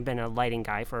because I've been a lighting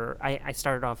guy I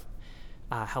started off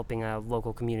helping a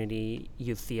local community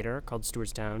youth theater called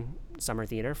Stewartstown Summer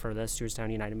Theater for the Stewartstown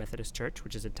United Methodist Church,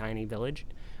 which is a tiny village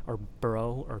or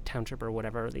borough or township or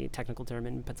whatever the technical term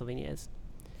in Pennsylvania is.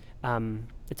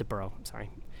 It's a borough, sorry.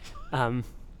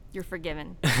 You're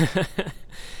forgiven.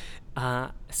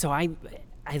 So I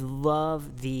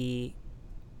love the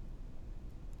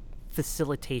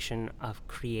facilitation of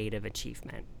creative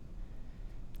achievement.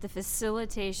 The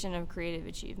facilitation of creative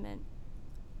achievement.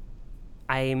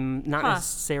 I'm not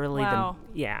necessarily wow.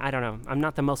 I don't know. I'm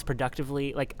not the most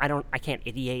productively, like, I can't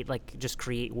ideate, like, just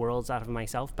create worlds out of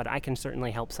myself, but I can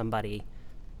certainly help somebody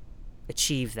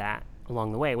achieve that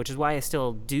along the way, which is why I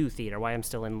still do theater, why I'm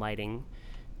still in lighting,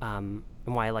 and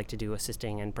why I like to do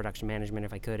assisting and production management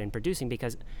if I could, and producing,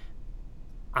 because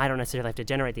I don't necessarily have to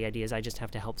generate the ideas, I just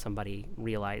have to help somebody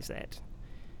realize it.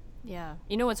 Yeah.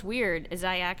 You know what's weird is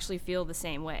I actually feel the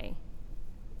same way.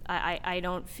 I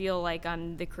don't feel like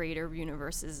I'm the creator of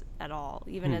universes at all,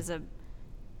 even as a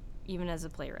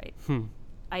playwright.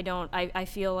 I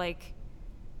feel like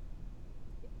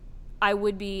I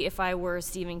would be if I were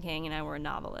Stephen King and I were a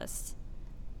novelist.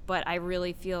 But I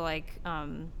really feel like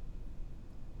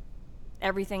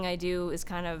everything I do is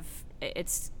kind of,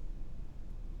 it's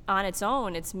on its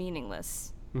own, it's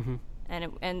meaningless. Mm-hmm.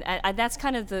 And that's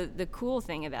kind of the cool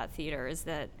thing about theater, is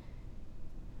that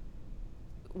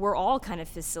we're all kind of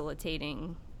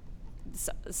facilitating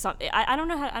I don't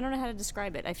know how to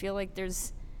describe it. I feel like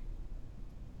it's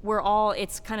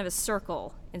kind of a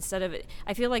circle instead of it.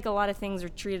 I feel like a lot of things are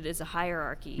treated as a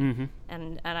hierarchy. Mm-hmm.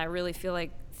 And I really feel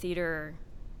like theater,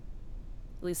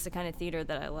 at least the kind of theater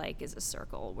that I like, is a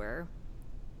circle where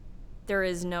there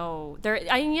is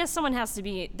yes, someone has to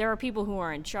be, there are people who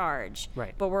are in charge,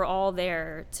 right, but we're all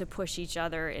there to push each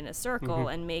other in a circle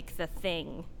and make the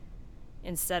thing,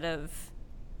 instead of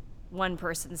one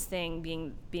person's thing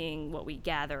being what we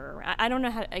gather. I don't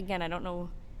know how, again, I don't know.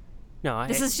 No,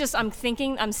 this is just, I'm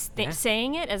saying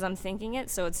it as I'm thinking it,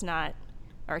 so it's not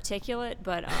articulate,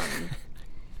 but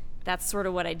that's sort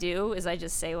of what I do, is I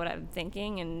just say what I'm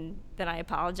thinking, and then I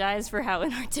apologize for how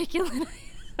inarticulate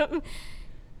I am.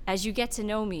 As you get to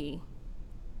know me,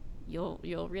 you'll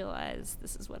realize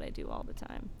this is what I do all the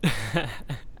time.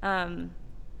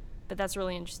 But that's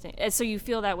really interesting. So you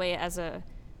feel that way as a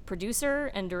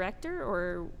producer and director,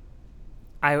 or?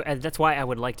 That's why I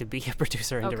would like to be a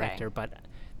producer and director, but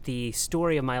the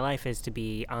story of my life is to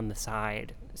be on the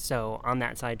side. So on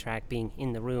that side track, being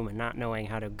in the room and not knowing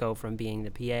how to go from being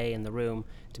the PA in the room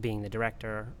to being the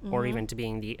director, or even to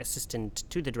being the assistant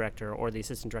to the director, or the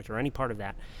assistant director, or any part of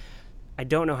that. I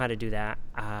don't know how to do that.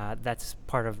 That's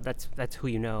who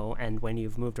you know, and when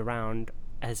you've moved around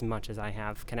as much as I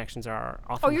have, connections are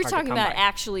often hard you're to talking come about by.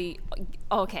 Actually,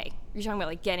 okay. You're talking about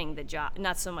like getting the job,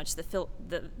 not so much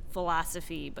the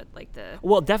philosophy, but like the...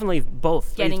 Well, definitely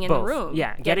both. Getting in both. the room.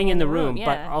 Yeah, getting in the room, yeah.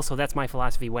 but also that's my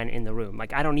philosophy when in the room.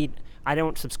 Like, I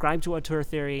don't subscribe to auteur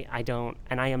theory,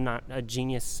 and I am not a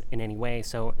genius in any way,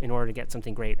 so in order to get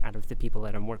something great out of the people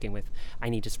that I'm working with, I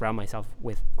need to surround myself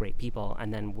with great people,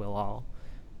 and then we'll all,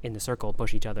 in the circle,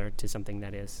 push each other to something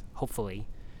that is, hopefully,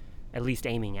 at least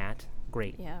aiming at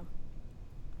great. Yeah.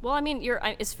 Well, I mean,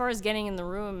 as far as getting in the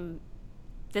room,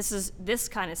 this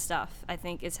kind of stuff, I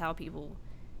think, is how people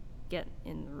get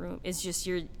in the room. It's just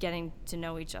you're getting to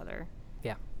know each other.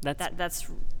 Yeah, that's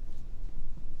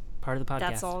part of the podcast.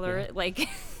 That's all there is. Like,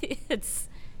 it's...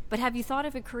 But have you thought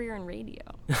of a career in radio?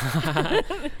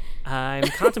 I'm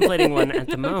contemplating one at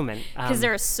the moment. Because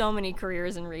there are so many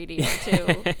careers in radio,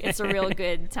 too. It's a real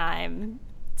good time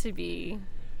to be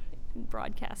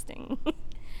broadcasting.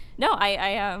 No,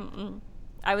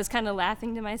 I was kind of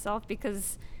laughing to myself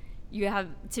because you have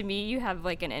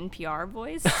like an NPR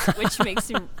voice, which makes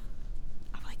me...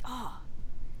 I'm like, oh,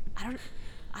 I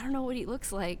don't know what he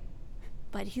looks like,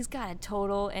 but he's got a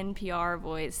total NPR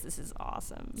voice. This is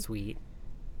awesome. Sweet.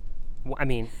 Well, I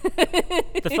mean,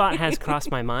 the thought has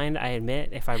crossed my mind, I admit.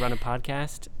 If I run a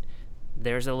podcast,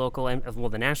 there's a local,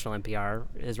 the national NPR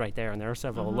is right there, and there are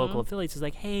several local affiliates. It's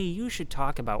like, hey, you should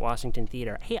talk about Washington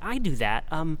theater. Hey, I do that.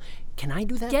 Can I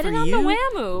do that for you? Get it on the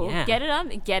Whammoo. Yeah. Get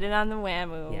it on the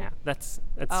Whammoo. Yeah, that's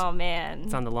oh man,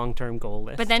 it's on the long-term goal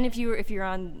list. But then if you're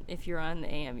on the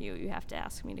AMU, you have to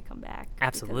ask me to come back.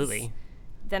 Absolutely.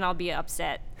 Then I'll be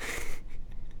upset.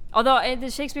 Although the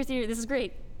Shakespeare Theater, this is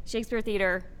great. Shakespeare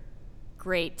Theater,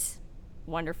 great,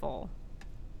 wonderful.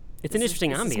 It's an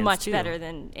interesting ambience, It's much too. better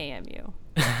than AMU.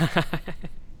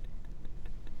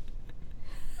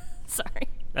 Sorry.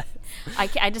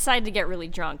 I decided to get really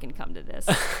drunk and come to this.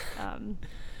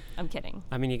 I'm kidding.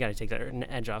 I mean, you got to take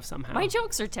the edge off somehow. My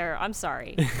jokes are terrible. I'm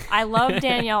sorry. I love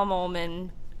Danielle Mohlman,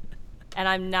 and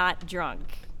I'm not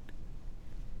drunk.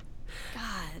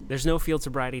 God. There's no field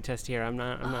sobriety test here. I'm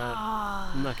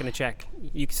not going to check.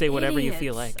 You can say whatever you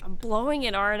feel like. I'm blowing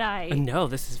it, aren't I? No,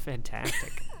 this is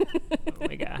fantastic. Oh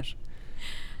my gosh.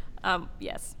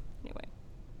 Yes. Anyway.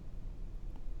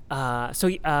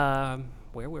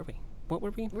 Where were we? What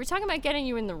were we? We were talking about getting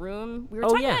you in the room. We were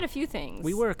talking about a few things.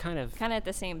 We were kind of at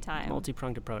the same time.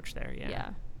 Multi-pronged approach there,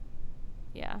 yeah.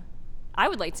 Yeah. I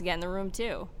would like to get in the room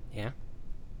too. Yeah.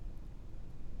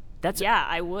 Yeah,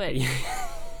 I would.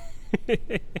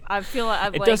 I feel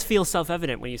I've it does feel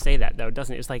self-evident when you say that, though,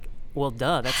 doesn't it? It's like, well,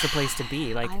 duh, that's the place to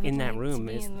be. Like, in that room.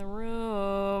 To be in the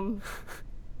room.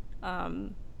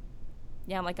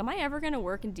 Yeah, I'm like, am I ever gonna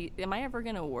work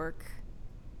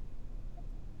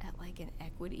at like an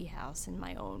equity house in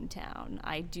my own town?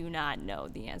 I do not know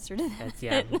the answer to that.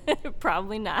 Yeah.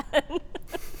 Probably not.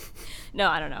 No,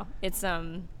 I don't know. It's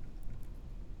a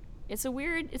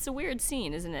weird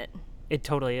scene, isn't it? It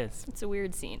totally is. It's a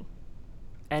weird scene.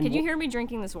 And Can you hear me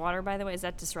drinking this water, by the way? Is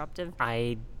that disruptive?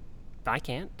 I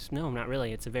can't. No, not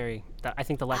really. It's I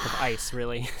think the lack of ice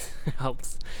really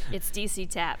helps. It's DC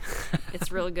tap.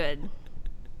 It's real good.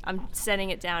 I'm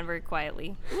setting it down very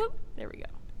quietly. Whoop, there we go.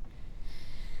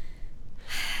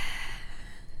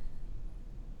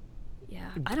 Yeah,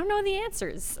 I don't know the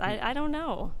answers. I don't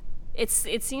know. It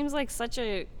seems like such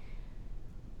a.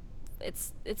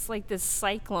 It's like this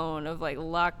cyclone of like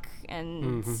luck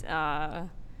and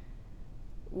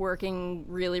working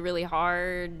really, really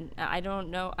hard. I don't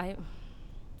know. I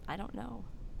don't know.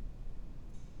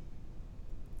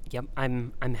 Yep,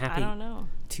 I'm happy I don't know.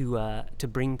 to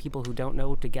bring people who don't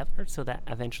know together, so that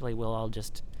eventually we'll all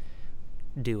just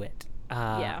do it.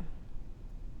 Yeah.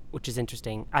 Which is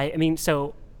interesting. I mean,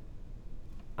 so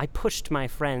I pushed my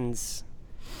friends.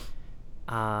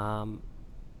 I'm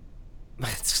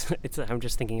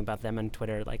just thinking about them on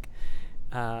Twitter, like.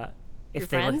 If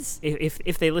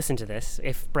they listen to this,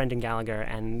 if Brendan Gallagher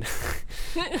and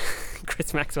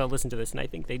Chris Maxwell listen to this, and I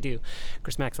think they do.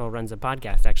 Chris Maxwell runs a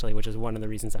podcast, actually, which is one of the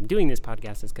reasons I'm doing this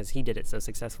podcast, is because he did it so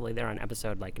successfully. They're on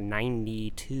episode like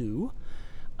 92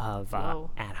 of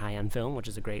At High on Film, which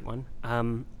is a great one.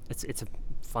 It's a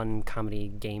fun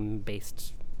comedy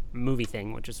game-based movie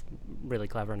thing, which is really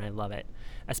clever, and I love it.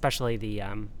 Especially the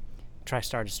Trash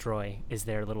Star Destroy is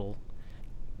their little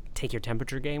take your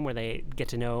temperature game where they get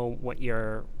to know what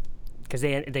because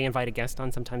they invite a guest on.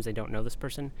 Sometimes they don't know this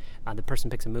person. The person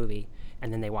picks a movie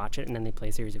and then they watch it and then they play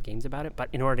a series of games about it. But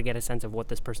in order to get a sense of what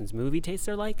this person's movie tastes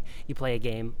are like, you play a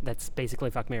game that's basically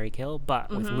Fuck, Marry, Kill, but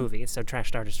with movies. So Trash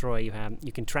Star Destroy,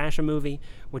 you can trash a movie,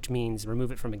 which means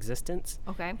remove it from existence.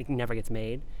 Okay. It never gets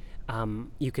made.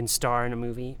 You can star in a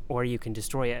movie, or you can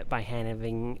destroy it by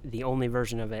having the only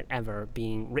version of it ever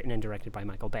being written and directed by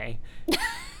Michael Bay.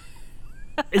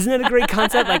 Isn't that a great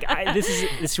concept? Like,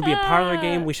 this should be a parlor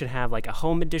game. We should have like a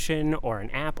home edition or an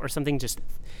app or something. Just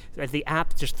the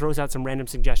app just throws out some random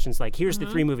suggestions, like here's the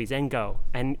 3 movies and go.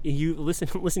 And you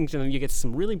listening to them, you get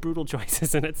some really brutal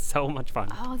choices, and it's so much fun.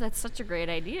 Oh, that's such a great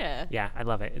idea. Yeah, I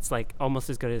love it. It's like almost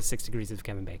as good as 6 Degrees of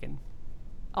Kevin Bacon.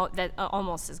 Oh, that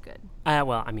almost as good.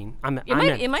 Well, I mean,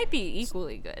 it might be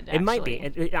equally good. Actually. It might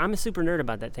be. I'm a super nerd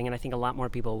about that thing, and I think a lot more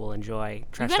people will enjoy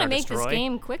Trash Star Destroy. You gotta make this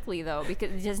game quickly, though,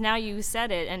 because now you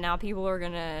said it, and now people are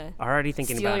gonna already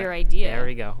thinking steal about your it. idea. There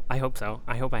we go. I hope so.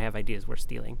 I hope I have ideas worth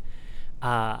stealing.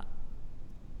 But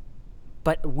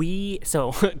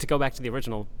so to go back to the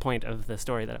original point of the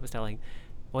story that I was telling,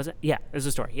 was it? Yeah, it was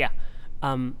a story. Yeah.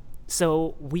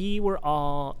 So we were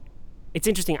all. It's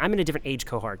interesting. I'm in a different age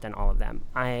cohort than all of them.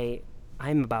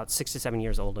 I'm about 6 to 7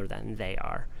 years older than they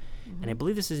are. And I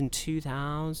believe this is in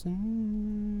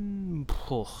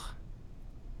 2004,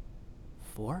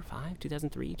 5,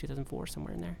 2003, 2004,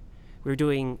 somewhere in there. We were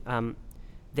doing,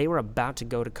 they were about to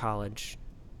go to college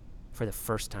for the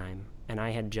first time, and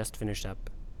I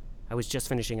was just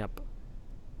finishing up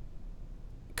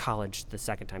college the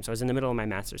second time. So I was in the middle of my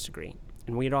master's degree.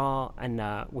 And we'd all,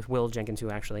 with Will Jenkins, who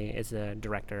actually is the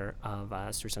director of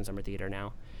Through Sun Summer Theater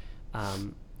now,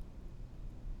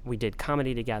 we did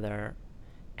comedy together,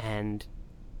 and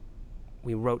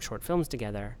we wrote short films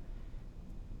together.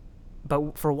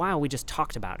 But for a while, we just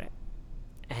talked about it.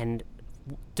 And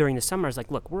during the summer, I was like,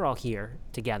 look, we're all here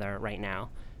together right now.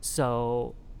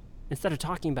 So instead of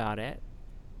talking about it,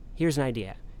 here's an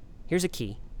idea. Here's a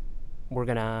key.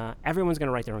 Everyone's going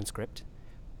to write their own script.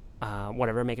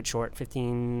 Whatever, make it short,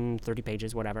 15, 30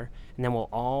 pages, whatever. And then we'll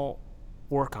all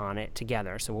work on it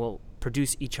together. So we'll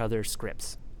produce each other's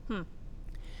scripts.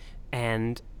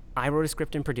 And I wrote a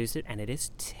script and produced it, and it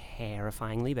is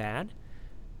terrifyingly bad.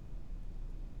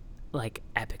 Like,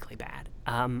 epically bad.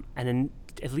 And then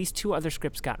at least 2 other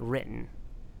scripts got written,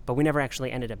 but we never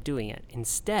actually ended up doing it.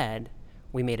 Instead,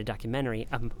 we made a documentary,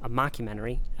 a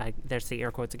mockumentary, there's the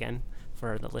air quotes again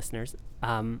for the listeners,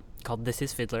 called This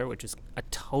Is Fiddler, which is a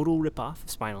total ripoff of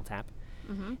Spinal Tap.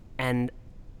 And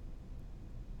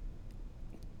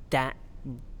that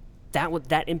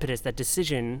impetus, that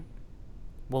decision,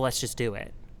 well, let's just do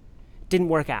it, didn't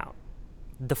work out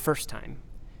the first time.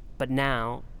 But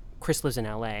now Chris lives in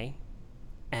LA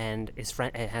and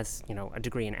has a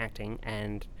degree in acting,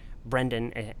 and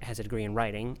Brendan has a degree in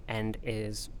writing and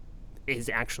is is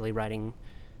actually writing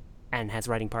and has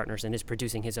writing partners and is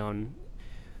producing his own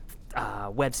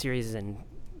web series and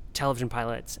television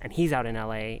pilots, and he's out in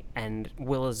LA, and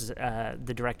Will is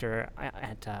the director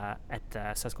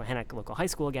at Susquehanna Local High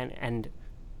School again, and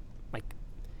like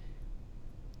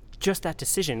just that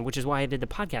decision, which is why I did the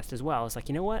podcast as well. It's like,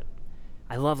 you know what?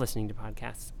 I love listening to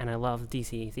podcasts, and I love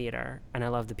DC theater, and I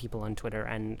love the people on Twitter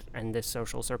and this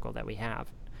social circle that we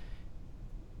have.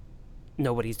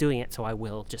 Nobody's doing it, so I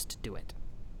will just do it.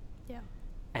 Yeah.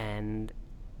 And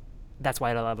that's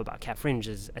what I love about Cat Fringe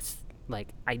is it's like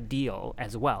ideal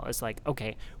as well. It's like,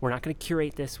 okay, we're not going to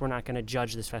curate this. We're not going to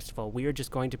judge this festival. We are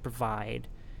just going to provide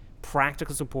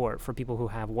practical support for people who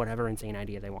have whatever insane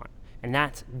idea they want. And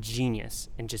that's genius.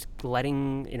 And just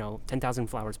letting, 10,000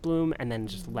 flowers bloom and then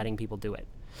just letting people do it.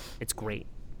 It's great.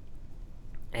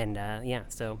 And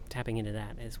so tapping into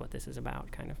that is what this is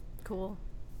about, kind of. Cool.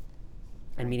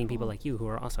 And meeting people like you who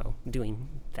are also doing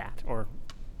that, or...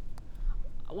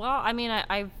 Well, I mean,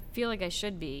 I feel like I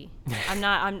should be. I'm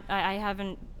not.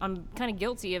 I'm kind of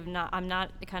guilty of not. I'm not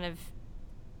kind of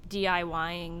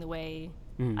DIYing the way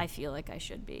I feel like I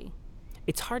should be.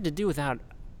 It's hard to do without.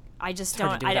 I just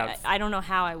don't. I don't know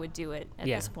how I would do it at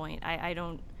this point. I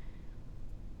don't.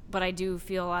 But I do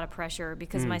feel a lot of pressure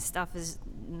because my stuff is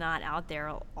not out there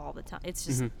all the time. It's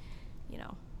just,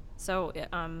 So,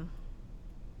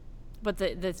 but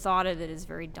the thought of it is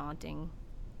very daunting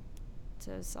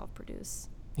to self-produce.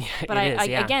 Yeah, but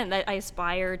again, I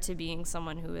aspire to being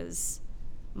someone who is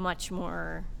much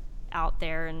more out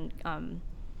there and, on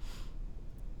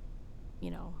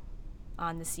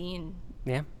the scene.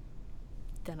 Yeah.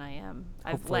 Than I am.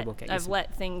 I've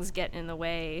let things get in the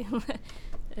way.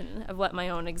 And I've let my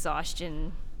own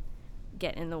exhaustion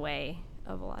get in the way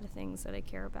of a lot of things that I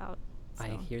care about. So.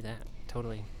 I hear that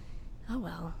totally. Oh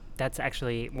well. That's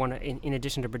actually one. In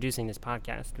addition to producing this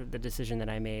podcast, the decision that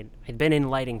I made. I'd been in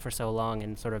lighting for so long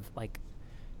and sort of like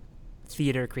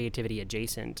theater creativity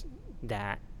adjacent.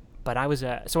 But I was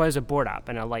a board op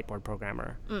and a light board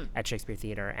programmer at Shakespeare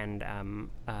Theater and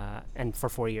for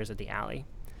 4 years at the Alley,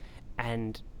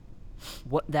 and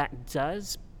what that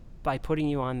does by putting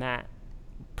you on that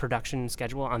production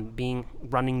schedule on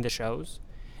running the shows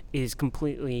is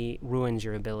completely ruins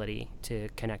your ability to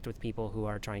connect with people who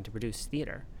are trying to produce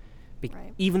theater.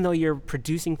 Right. Even though you're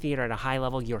producing theater at a high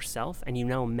level yourself and you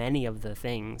know many of the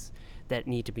things that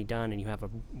need to be done, and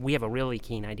we have a really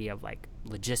keen idea of like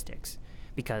logistics,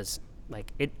 because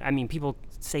people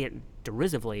say it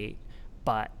derisively,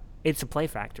 but it's a play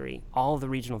factory. All the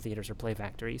regional theaters are play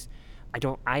factories.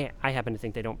 I happen to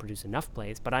think they don't produce enough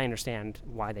plays, but I understand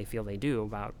why they feel they do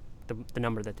about the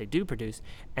number that they do produce,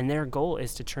 and their goal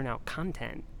is to churn out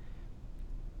content,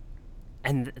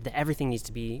 and everything needs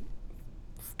to be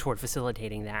toward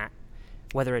facilitating that.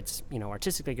 Whether it's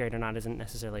artistically great or not isn't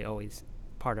necessarily always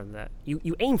part of the.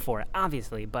 You aim for it,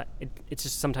 obviously, but it's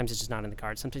just sometimes it's just not in the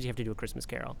cards. Sometimes you have to do A Christmas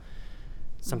Carol.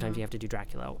 Sometimes you have to do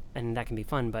Dracula, and that can be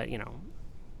fun, but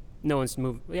no one's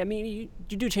moved. I mean, you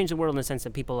do change the world in the sense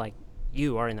that people like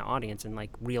you are in the audience, and like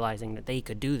realizing that they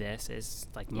could do this is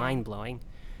like mind blowing.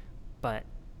 But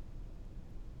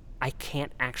I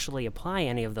can't actually apply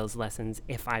any of those lessons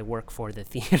if I work for the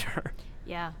theater.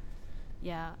 Yeah.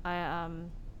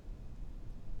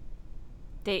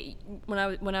 When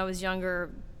I was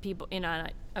younger, people, I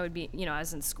would be, I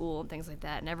was in school and things like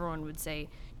that, and everyone would say,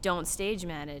 "Don't stage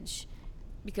manage,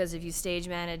 because if you stage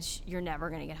manage, you're never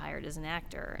going to get hired as an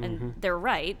actor." And they're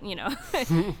right,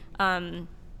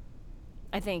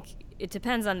 I think it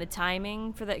depends on the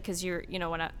timing for that, because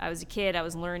when I was a kid, I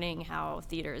was learning how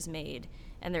theater is made,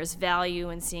 and there's value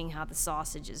in seeing how the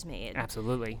sausage is made.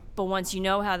 Absolutely. But once you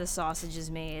know how the sausage is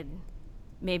made,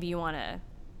 maybe you want to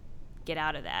get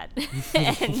out of that.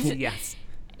 And, yes.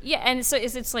 Yeah, and so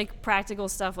it's like practical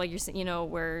stuff, like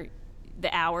where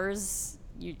the hours,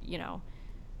 but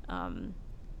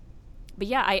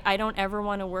yeah, I don't ever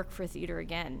want to work for theater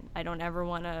again. I don't ever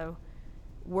want to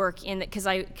work in because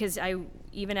I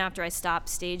even after I stopped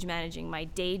stage managing, my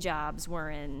day jobs were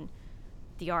in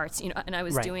the arts, and I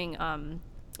was doing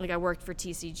I worked for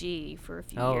TCG for a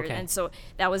few years, and so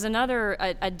that was another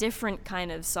a different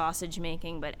kind of sausage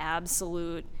making, but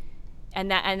absolute,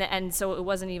 and so it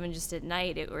wasn't even just at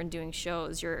night. We're doing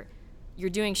shows. You're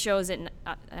doing shows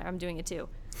I'm doing it too.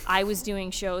 I was doing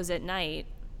shows at night,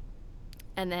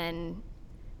 and then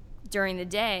during the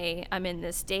day I'm in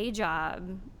this day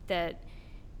job that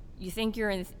you think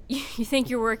you're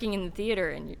working in the theater,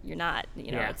 and you're not.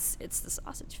 It's the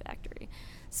sausage factory.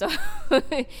 So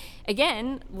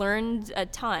again, learned a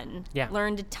ton. Yeah.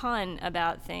 Learned a ton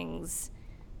about things,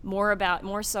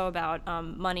 more so about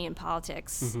money and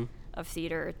politics of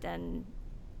theater than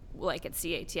like at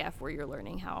CATF where you're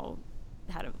learning how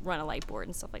to run a light board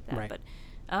and stuff like that. Right. But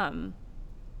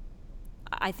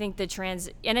I think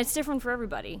and it's different for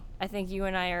everybody. I think you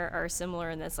and I are similar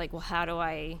in this, like, well, how do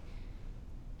I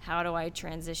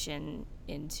transition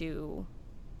into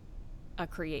a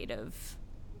creative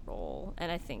role?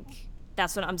 And I think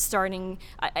that's what I'm starting.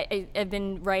 I've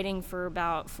been writing for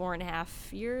about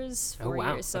 4.5 years, 4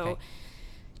 years. So okay.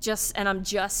 I'm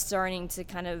just starting to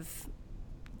kind of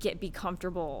be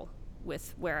comfortable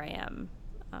with where I am.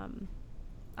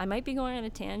 I might be going on a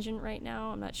tangent right now.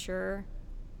 I'm not sure,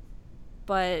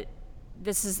 but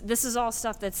this is all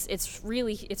stuff it's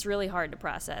really hard to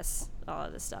process all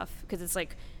of this stuff, because it's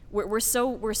like we're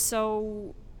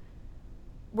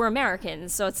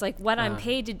Americans, so it's like what I'm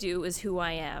paid to do is who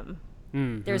I am.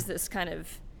 Mm-hmm. There's this kind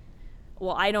of,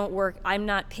 well, I'm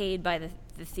not paid by the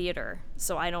theater,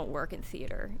 so I don't work in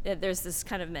theater. There's this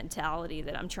kind of mentality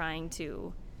that I'm trying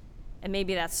to, and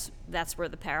maybe that's where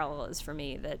the parallel is for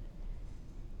me,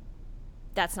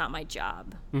 that's not my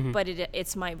job, mm-hmm. but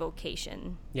it's my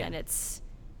vocation, and it's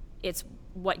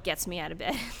what gets me out of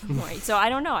bed in the morning. So I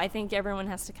don't know. I think everyone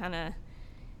has to kind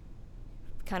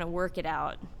of work it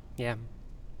out. Yeah.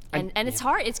 And it's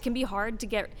hard. It can be hard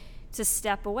to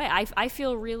step away. I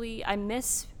feel really, I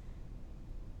miss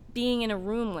being in a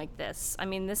room like this. I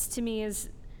mean, this to me is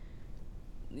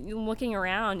looking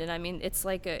around, and I mean,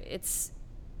 it's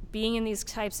being in these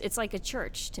types, it's like a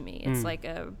church to me. It's like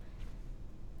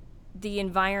the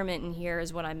environment in here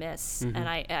is what I miss. Mm-hmm. And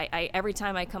I every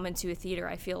time I come into a theater,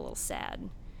 I feel a little sad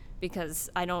because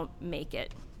I don't make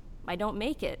it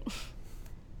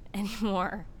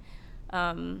anymore.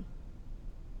 So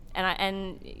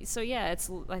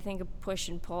it's, I think, a push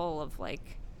and pull of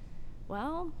like,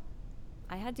 well,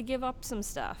 I had to give up some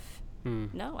stuff.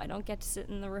 No, I don't get to sit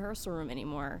in the rehearsal room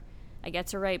anymore. I get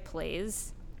to write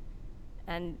plays,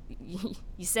 and you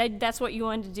said that's what you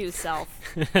wanted to do, self.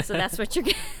 So that's what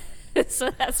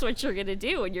you're gonna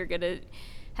do, and you're gonna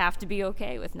have to be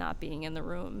okay with not being in the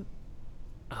room,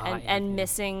 and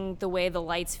missing the way the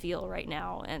lights feel right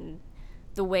now, and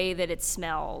the way that it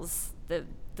smells,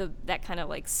 that kind of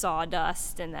like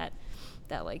sawdust and that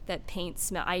paint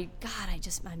smell. I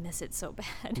miss it so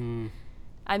bad.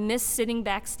 I miss sitting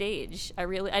backstage.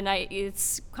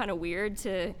 It's kind of weird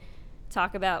to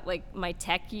talk about like my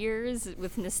tech years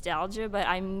with nostalgia, but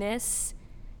I miss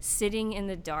sitting in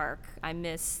the dark. I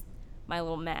miss my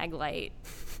little mag light.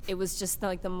 It was just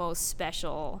like the most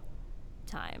special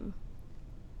time.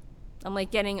 I'm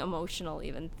like getting emotional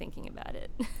even thinking about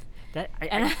it.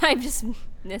 I just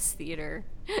miss theater.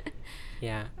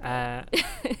 Yeah.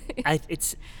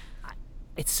 It's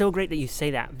so great that you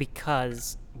say that,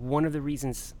 because one of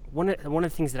the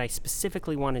things that I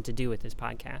specifically wanted to do with this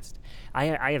podcast,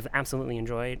 I have absolutely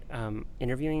enjoyed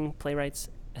interviewing playwrights.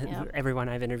 Yeah. Everyone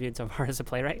I've interviewed so far is a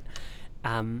playwright,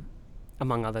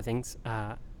 among other things.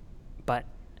 But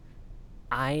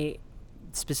I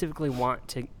specifically want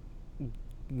to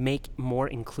make more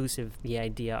inclusive the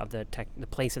idea of the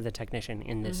place of the technician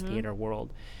in this theater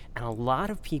world. And a lot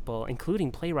of people,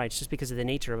 including playwrights, just because of the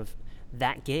nature of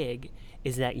that gig,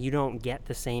 is that you don't get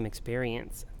the same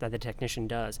experience that the technician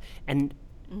does. And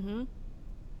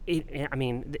it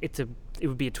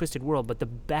would be a twisted world, but the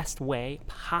best way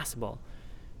possible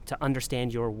to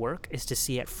understand your work is to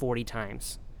see it 40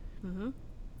 times.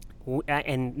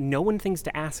 And no one thinks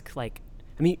to ask, like,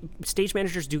 I mean, stage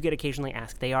managers do get occasionally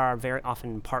asked. They are very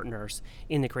often partners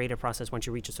in the creative process once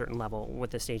you reach a certain level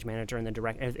with the stage manager and the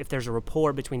director. If there's a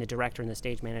rapport between the director and the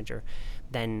stage manager,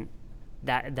 then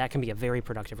that can be a very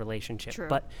productive relationship. True.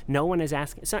 But no one is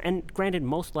asking. So, and granted,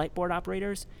 most light board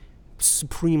operators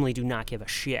supremely do not give a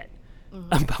shit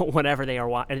about whatever they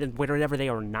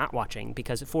are not watching,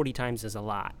 because 40 times is a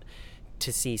lot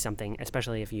to see something,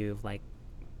 especially if you've like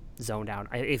zoned out.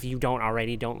 If you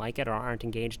don't like it or aren't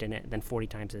engaged in it, then 40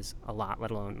 times is a lot, let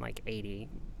alone like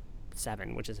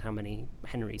 87, which is how many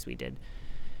Henrys we did.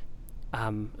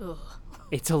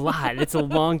 It's a lot. It's a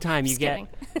long time. You get,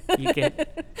 and it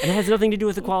has nothing to do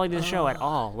with the quality of the show at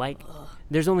all. Like,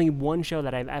 there's only one show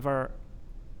that I've ever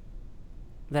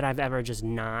just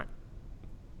not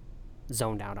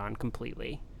zoned out on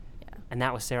completely. Yeah. And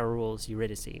that was Sarah Rule's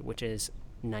Eurydice, which is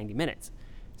 90 minutes.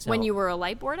 So when you were a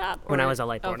light board up? When I was a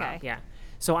light board up, yeah.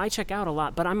 So I check out a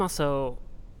lot, but I'm also,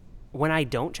 when I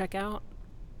don't check out,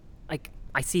 like,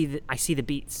 I see the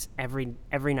beats every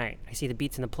night. I see the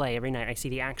beats in the play every night. I see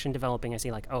the action developing. I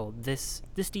see like, oh, this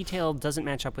detail doesn't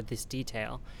match up with this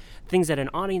detail. Things that an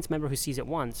audience member who sees it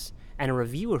once and a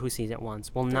reviewer who sees it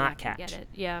once will not catch. Get it.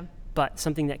 Yeah. But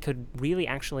something that could really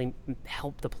actually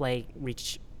help the play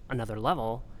reach another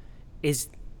level is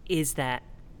that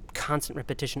constant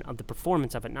repetition of the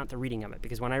performance of it, not the reading of it.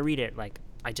 Because when I read it, like,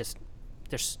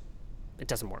 it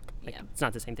doesn't work. Like, Yeah. it's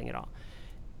not the same thing at all.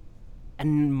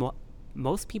 And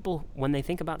most people, when they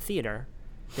think about theater,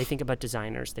 they think about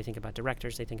designers, they think about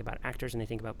directors, they think about actors, and they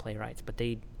think about playwrights. But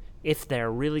if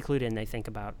they're really clued in, they think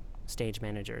about stage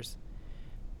managers.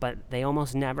 But they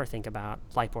almost never think about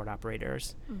lightboard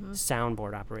operators,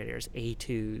 soundboard operators,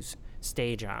 A2s,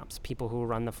 stage ops, people who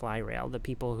run the fly rail, the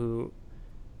people who,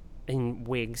 in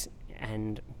wigs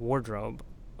and wardrobe,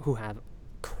 who have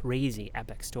crazy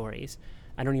epic stories.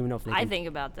 I don't even know if they I think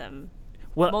about them.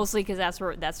 Well, mostly because that's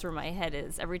where my head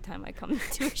is. Every time I come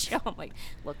to a show, I'm like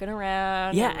looking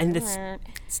around. Yeah, and this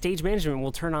stage management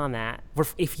will turn on that.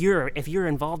 If you're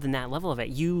involved in that level of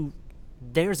it,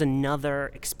 there's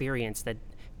another experience that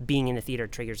being in the theater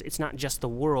triggers. It's not just the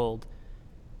world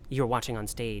you're watching on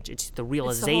stage. It's the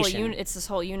realization. It's this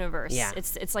whole universe. Yeah.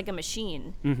 It's like a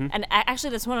machine. Mm-hmm. And actually,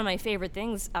 that's one of my favorite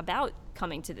things about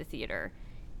coming to the theater,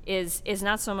 is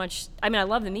not so much. I mean, I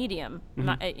love the medium.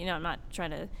 Mm-hmm. I'm not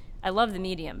trying to. I love the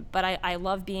medium, but I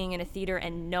love being in a theater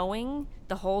and knowing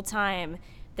the whole time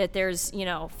that there's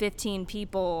 15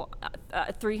 people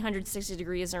 360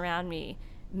 degrees around me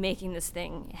making this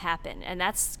thing happen, and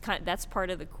that's part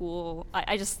of the cool.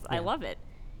 I love it.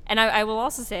 And I will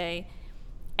also say,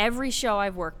 every show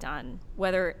I've worked on,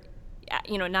 whether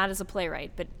not as a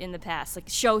playwright but in the past, like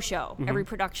show every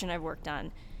production I've worked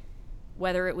on,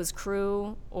 whether it was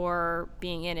crew or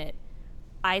being in it,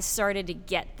 I started to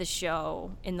get the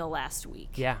show in the last week.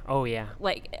 Yeah. Oh, yeah.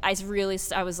 Like, I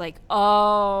was like,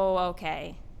 oh,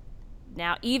 okay.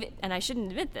 Now, and I shouldn't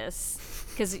admit this,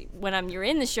 because when you're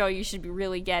in the show, you should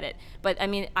really get it. But, I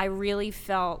mean, I really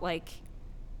felt like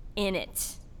in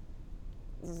it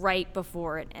right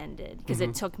before it ended, because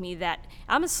it took me that.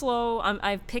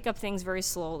 I pick up things very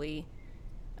slowly.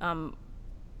 I'm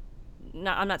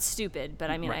not stupid,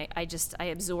 but I mean, right. I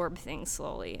absorb things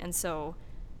slowly. And so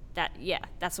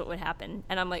that's what would happen.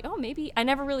 And I'm like, oh, maybe I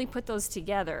never really put those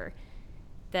together.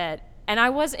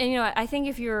 I think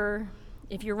if you're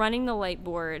running the light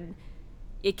board,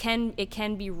 it can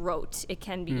be rote. It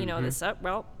can be, this up,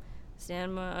 well,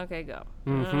 stand, okay, go.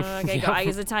 Okay, go.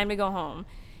 It's the time to go home.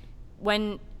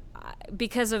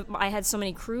 Because I had so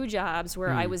many crew jobs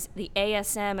where I was the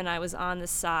ASM and I was on the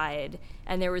side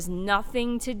and there was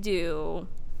nothing to do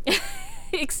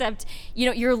except,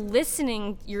 you're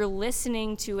listening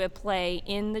to a play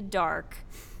in the dark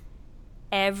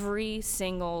every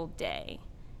single day.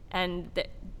 And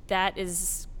that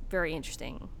is very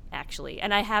interesting, actually.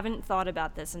 And I haven't thought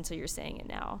about this until you're saying it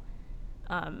now.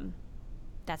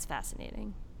 That's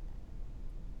fascinating.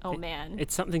 Oh, man.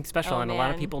 It's something special, and a lot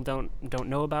of people don't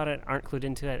know about it, aren't clued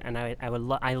into it, and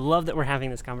I love that we're having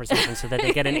this conversation so that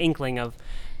they get an inkling of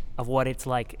what it's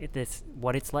like.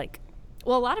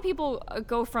 Well, a lot of people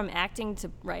go from acting to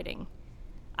writing.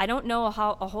 I don't know a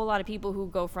whole lot of people who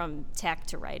go from tech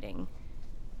to writing.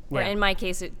 Or in my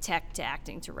case, tech to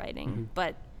acting to writing. Mm-hmm.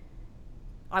 But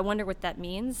I wonder what that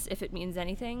means, if it means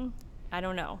anything. I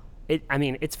don't know.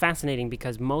 It's fascinating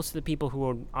because most of the people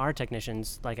who are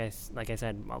technicians, like I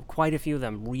said, quite a few of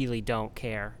them really don't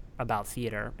care about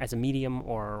theater as a medium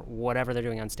or whatever they're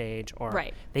doing on stage. Or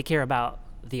they care about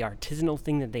the artisanal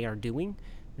thing that they are doing.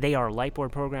 They are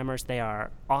lightboard programmers. They are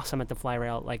awesome at the fly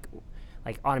rail. Like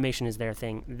automation is their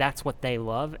thing. That's what they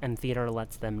love, and theater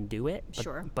lets them do it.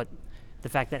 But the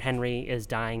fact that Henry is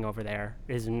dying over there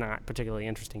is not particularly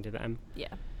interesting to them. Yeah.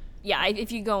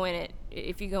 If you go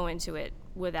into it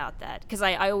without that, because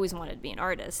I always wanted to be an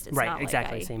artist. It's not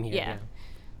exactly. Like Same here. Yeah.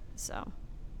 So,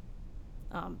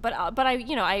 but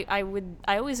I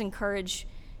always encourage,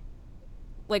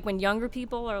 like when younger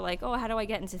people are like, oh, how do I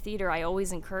get into theater? I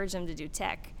always encourage them to do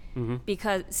tech,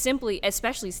 because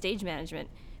especially stage management,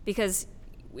 because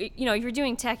if you're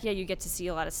doing tech, you get to see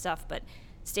a lot of stuff, but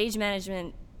stage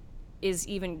management is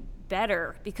even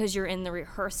better because you're in the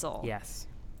rehearsal. Yes.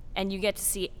 And you get to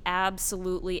see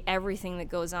absolutely everything that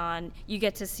goes on. You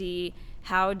get to see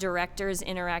how directors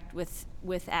interact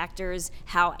with actors,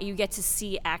 how you get to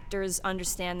see actors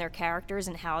understand their characters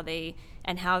and how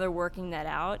they're working that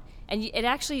out. And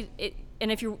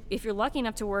if you're lucky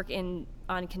enough to work on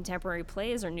contemporary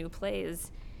plays or new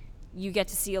plays, you get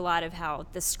to see a lot of how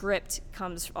the script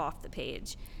comes off the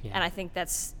page. Yeah. And I think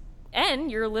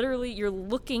and you're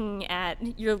looking at,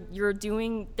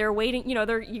 they're waiting,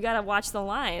 you got to watch the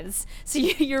lines. So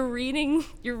you're reading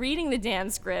the damn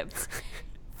script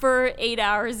for 8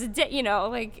 hours a day,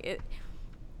 I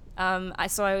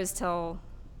always tell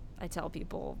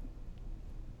people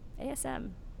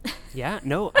ASM. Yeah,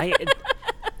 no,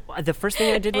 The first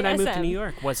thing I did when I moved to ASM. New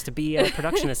York was to be a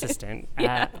production assistant.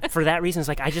 For that reason, it's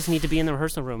like, I just need to be in the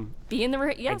rehearsal room. Be in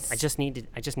the yes. I just need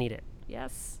it.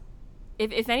 Yes.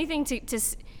 If anything,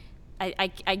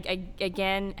 I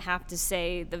again have to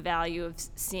say the value of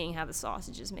seeing how the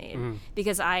sausage is made,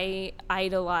 because I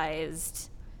idolized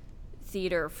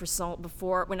theater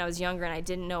before when I was younger, and I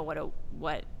didn't know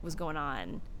what was going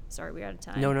on. Sorry, we're out of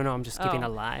time. No, I'm just keeping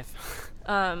alive.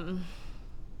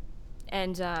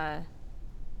 And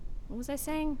what was I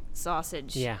saying?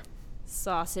 Sausage. Yeah.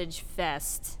 Sausage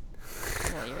fest.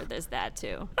 Well, there's that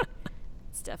too.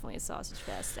 It's definitely a sausage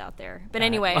fest out there. But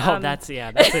anyway. That's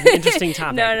an interesting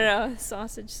topic. No.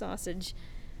 Sausage.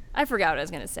 I forgot what I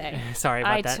was going to say. Sorry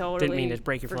about that. Totally Didn't mean to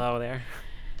break your flow there.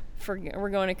 We're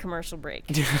going to commercial break.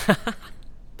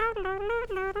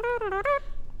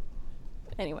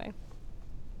 Anyway.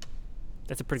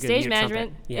 That's a pretty good Stage mute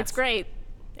management. trumpet. Yes. It's great.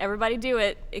 Everybody do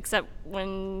it, except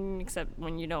when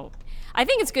you don't. I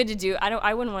think it's good to do.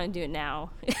 I wouldn't want to do it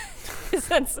now.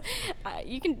 Since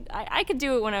I could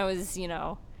do it when I was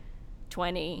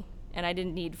 20 and I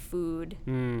didn't need food.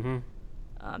 Mm-hmm.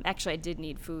 Actually, I did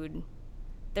need food.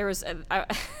 There was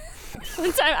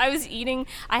one time I was eating.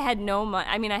 I had no money.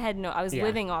 I was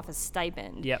living off a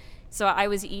stipend. Yep. So I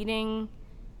was eating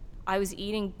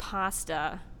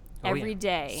pasta every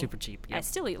day. Super cheap. Yep. I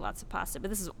still eat lots of pasta, but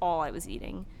this is all I was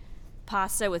eating.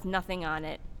 Pasta with nothing on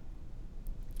it.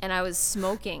 And I was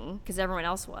smoking because everyone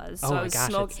else was. So I was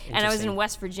smoking. And I was in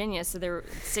West Virginia, so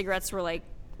cigarettes were like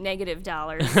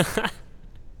 $-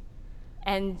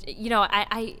 And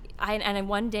and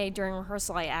one day during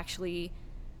rehearsal I actually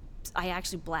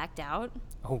blacked out.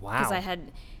 Oh wow. Because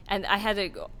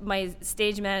the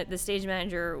stage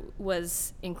manager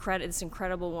was this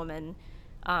incredible woman,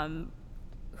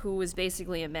 who was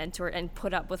basically a mentor and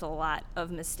put up with a lot of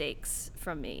mistakes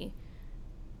from me.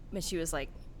 But she was like,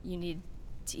 "You need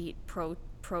to eat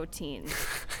protein,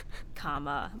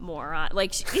 moron."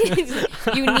 Like,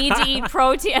 you need to eat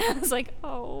protein. I was like,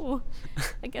 "Oh,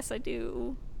 I guess I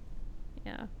do."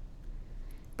 Yeah.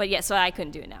 But yeah, so I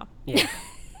couldn't do it now. Yeah.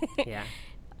 Yeah.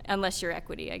 Unless you're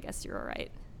equity, I guess you're all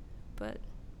right. But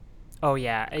oh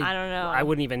yeah, I don't know. I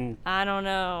wouldn't even. I don't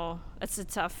know. It's a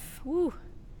tough. Woo.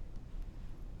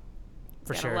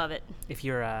 For Gotta sure. love it. If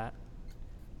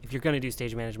you're going to do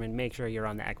stage management, make sure you're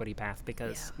on the equity path,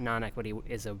 because non-equity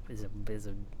is a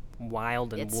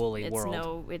wild and woolly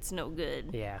world. It's no good.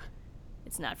 Yeah.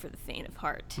 It's not for the faint of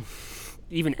heart.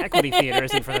 Even equity theater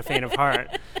isn't for the faint of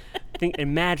heart.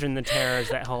 Imagine the terrors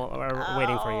that are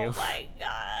waiting for you. Oh my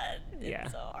God. Yeah.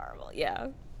 It's so horrible. Yeah.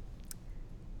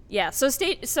 Yeah. So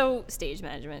stage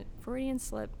management, Freudian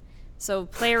slip. So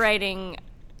playwriting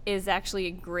is actually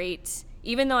a great,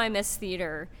 even though I miss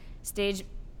theater,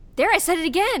 I said it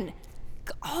again.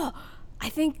 Oh, I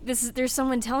think there's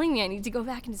someone telling me I need to go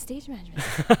back into stage management.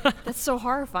 That's so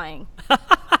horrifying.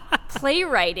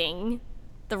 Playwriting,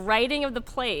 the writing of the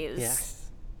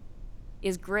plays,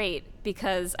 is great,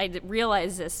 because I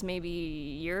realized this maybe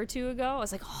a year or two ago. I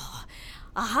was like, oh,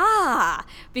 aha,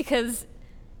 because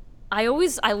I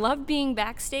loved being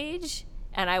backstage,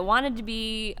 and I wanted to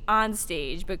be on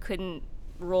stage but couldn't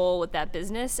roll with that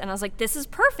business. And I was like, this is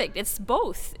perfect. It's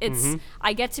both.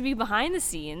 I get to be behind the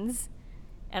scenes,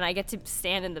 and I get to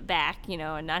stand in the back,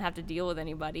 and not have to deal with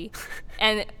anybody.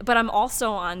 But I'm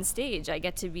also on stage. I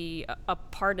get to be a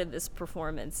part of this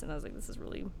performance. And I was like, this is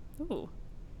really,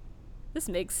 this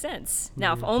makes sense.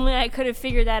 Now, if only I could have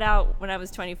figured that out when I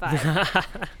was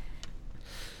 25.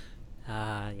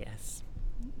 Yes.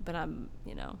 But I'm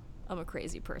a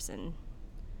crazy person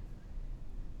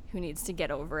who needs to get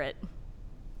over it.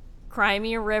 Cry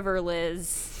me a river,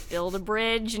 Liz. Build a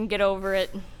bridge and get over it.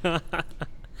 I'm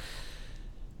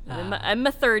in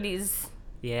my 30s.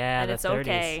 Yeah, and the it's 30s.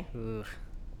 Okay. Ooh.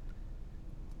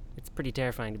 It's pretty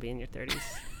terrifying to be in your 30s.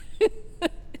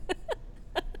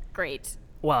 Great.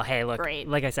 Well, hey, look. Great.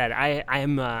 Like I said, I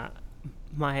am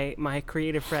my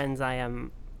creative friends. I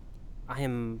am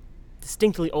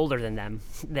distinctly older than them.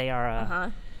 They are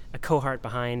a cohort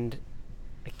behind.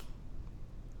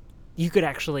 You could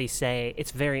actually say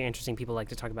it's very interesting. People like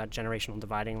to talk about generational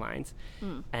dividing lines,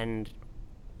 and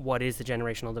what is the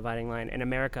generational dividing line in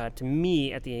America? To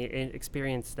me, at the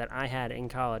experience that I had in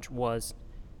college, was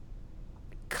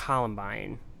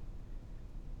Columbine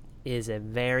is a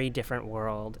very different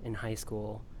world in high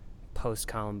school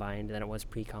post-Columbine than it was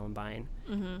pre-Columbine.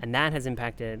 And that has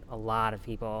impacted a lot of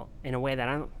people in a way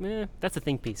that that's a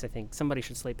think piece, I think. Somebody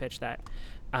should slate pitch that.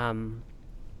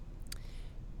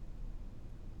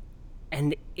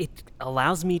 And it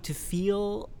allows me to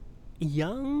feel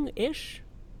young-ish,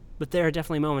 but there are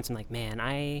definitely moments I'm like, man,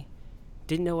 I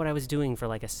didn't know what I was doing for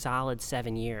like a solid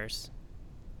 7 years.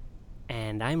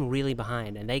 and I'm really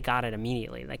behind, and they got it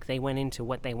immediately. Like, they went into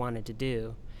what they wanted to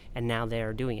do, and now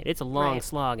they're doing it. It's a long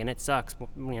slog, and it sucks,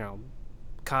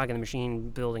 cog in the machine,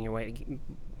 building your way,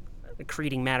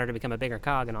 accreting matter to become a bigger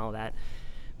cog and all of that.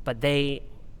 But they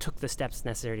took the steps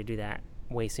necessary to do that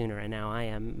way sooner, and now I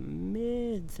am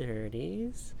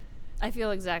mid-30s. I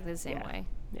feel exactly the same way.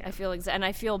 Yeah. And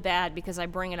I feel bad because I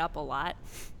bring it up a lot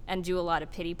and do a lot of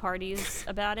pity parties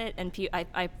about it, and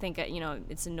I think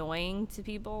it's annoying to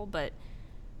people, but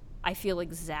I feel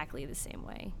exactly the same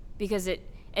way because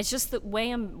it's just the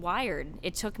way I'm wired.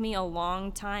 It took me a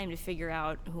long time to figure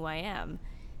out who I am,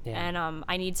 and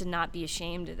I need to not be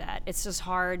ashamed of that. It's just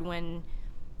hard when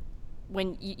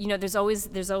there's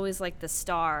always like the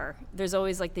star, there's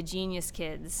always like the genius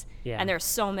kids, and there's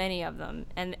so many of them,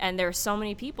 and there are so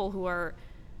many people who are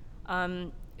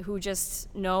who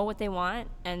just know what they want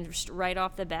and just right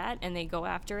off the bat, and they go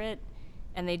after it,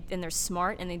 and they're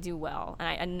smart and they do well, and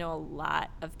I know a lot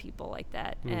of people like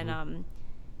that, and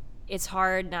it's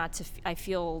hard not to I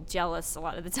feel jealous a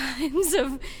lot of the times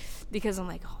because I'm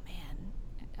like, oh man,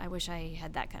 I wish I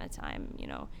had that kind of time,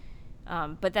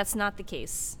 but that's not the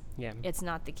case. Yeah, it's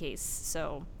not the case.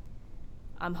 So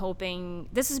I'm hoping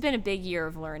this has been a big year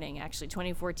of learning. Actually,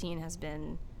 2014 has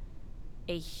been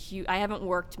I haven't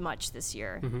worked much this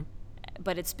year,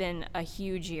 but it's been a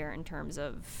huge year in terms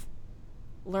of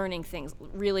learning things,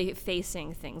 really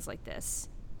facing things like this.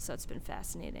 So it's been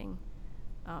fascinating.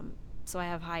 So I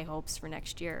have high hopes for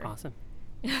next year. Awesome.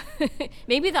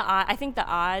 Maybe I think the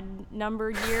odd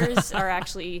numbered years are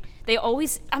actually,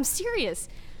 I'm serious.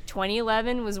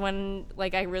 2011 was when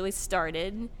I really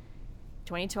started.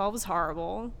 2012 was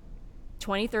horrible.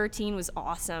 2013 was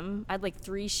awesome. I had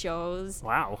 3 shows.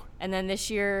 Wow. And then this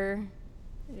year,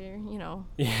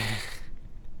 Yeah.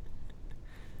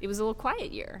 It was a little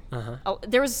quiet year. Uh-huh.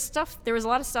 There was a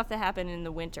lot of stuff that happened in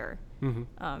the winter.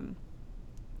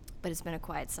 But it's been a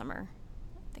quiet summer.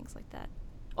 Things like that.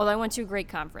 Although I went to a great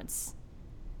conference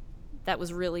that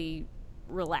was really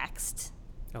relaxed.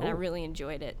 Oh. And I really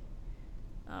enjoyed it.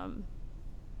 And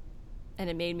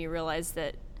it made me realize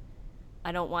that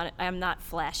I'm not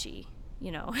flashy,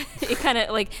 It kind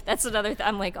of that's another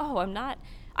I'm like, oh, I'm not.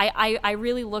 I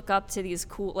really look up to these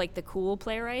cool, the cool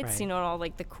playwrights, right. All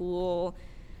the cool,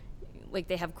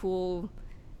 they have cool,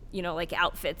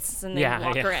 outfits and they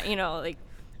walk around,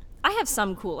 I have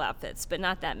some cool outfits, but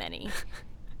not that many.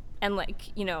 And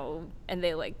and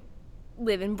they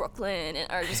live in Brooklyn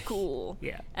and are just cool.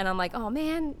 Yeah. And I'm like, oh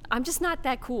man, I'm just not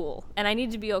that cool, and I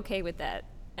need to be okay with that.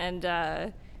 And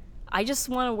I just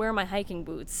want to wear my hiking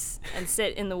boots and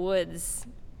sit in the woods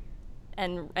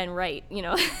and write,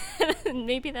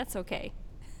 Maybe that's okay.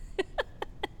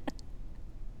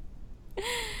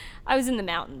 I was in the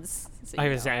mountains. So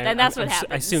and that's what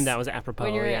happens. I assume that was apropos.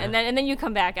 And then you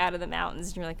come back out of the mountains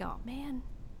and you're like, oh man,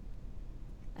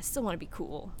 I still want to be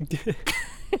cool.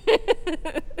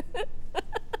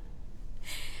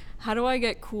 How do I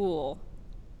get cool?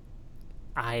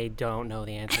 I don't know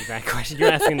the answer to that question.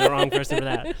 You're asking the wrong person for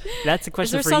that. That's a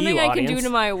question for you, audience. Is there something I can do to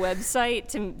my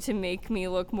website to make me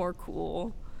look more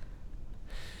cool?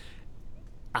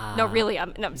 No, really,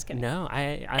 I'm just kidding. No,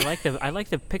 I like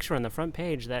the picture on the front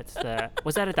page. That's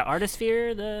was that at the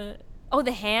Artisphere?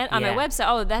 The hand on my website.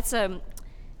 Oh,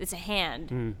 it's a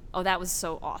hand. Oh, that was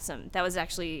so awesome. That was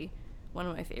actually one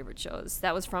of my favorite shows.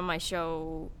 That was from my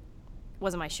show.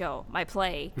 Wasn't my show, my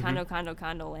play, Condo,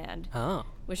 Condo Land,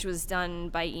 which was done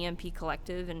by EMP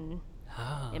Collective in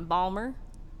Baltimore.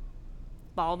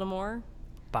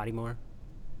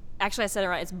 Actually, I said it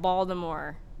right. It's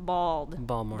Baltimore.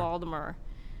 Baltimore.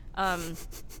 And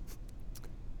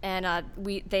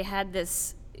they had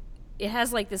this. It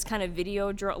has this kind of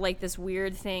video this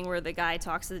weird thing where the guy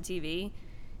talks to the TV,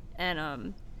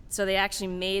 and so they actually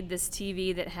made this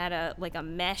TV that had a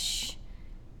mesh.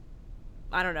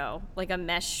 I don't know, a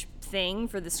mesh thing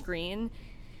for the screen.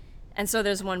 And so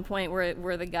there's one point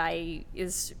where the guy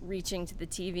is reaching to the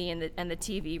TV and the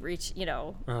TV reaches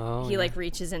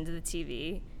into the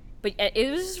TV. But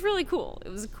it was just really cool. It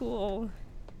was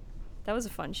that was a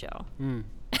fun show.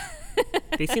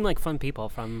 They seem like fun people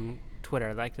from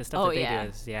Twitter, the stuff that they do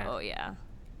is, Oh yeah.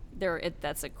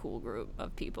 That's a cool group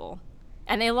of people.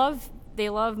 And they love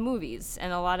movies,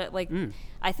 and a lot of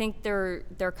I think they're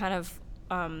kind of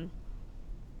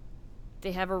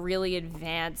they have a really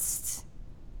advanced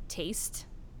taste,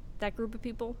 that group of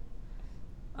people,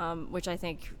 which I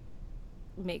think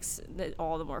makes it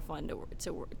all the more fun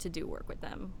to do work with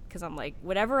them, because I'm like,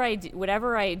 whatever I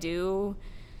do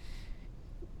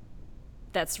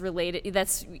that's related,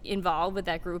 that's involved with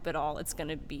that group at all, it's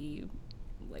gonna be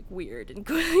weird and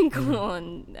cool,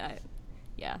 and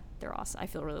they're awesome. I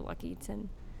feel really lucky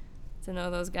to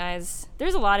know those guys.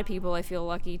 There's a lot of people I feel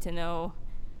lucky to know.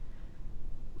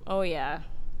 Oh, yeah.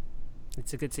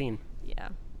 It's a good scene. Yeah.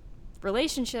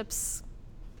 Relationships,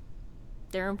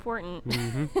 they're important.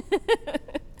 Mm-hmm.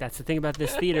 That's the thing about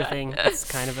this theater thing. It's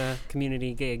kind of a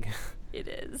community gig. It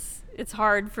is. It's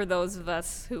hard for those of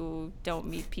us who don't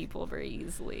meet people very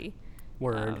easily.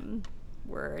 Word.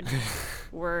 Word.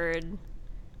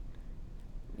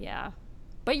 Yeah.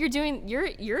 But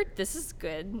you're this is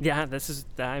good. Yeah, this is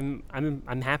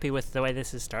I'm happy with the way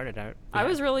this has started out. Yeah. I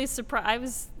was really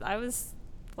surprised. I was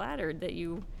flattered that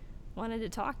you wanted to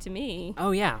talk to me.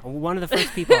 Oh yeah, one of the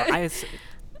first people I was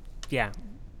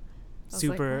super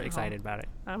like, wow. excited about it.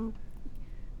 I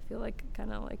feel like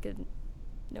kind of like a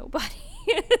nobody.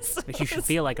 Like you should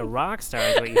feel like a rock star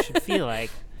is what you should feel like.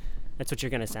 That's what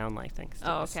you're going to sound like, thanks.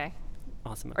 Oh, okay.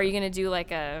 Awesome. Are you going to do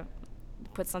like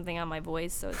put something on my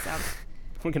voice so it sounds...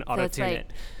 We're going to auto-tune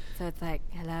it. So it's like,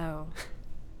 hello,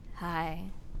 hi.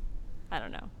 I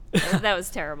don't know. That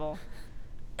was terrible.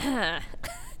 I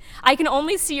can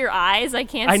only see your eyes. I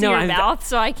can't see your mouth,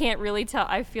 so I can't really tell.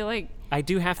 I feel like I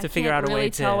do have to figure out a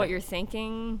way to tell what you're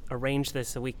thinking. Arrange this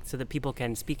so that people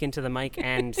can speak into the mic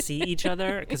and see each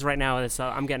other. Because right now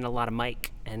I'm getting a lot of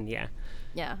mic, and yeah.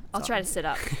 Yeah, I'll try to sit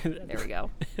up. There we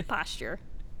go. Posture.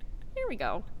 Here we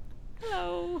go.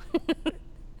 Hello.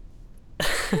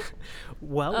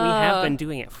 Well, we have been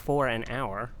doing it for an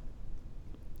hour.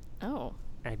 Oh.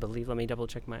 I believe. Let me double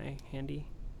check my handy.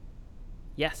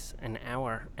 Yes, an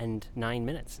hour and 9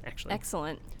 minutes, actually.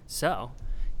 Excellent. So,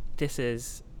 this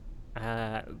is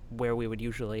where we would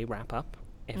usually wrap up.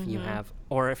 If you have,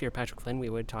 or if you're Patrick Flynn, we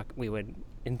would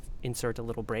insert a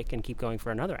little break and keep going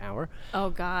for another hour. Oh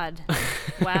God!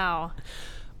 Wow.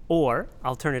 Or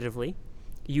alternatively,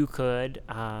 you could.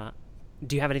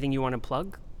 Do you have anything you want to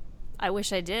plug? I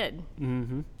wish I did.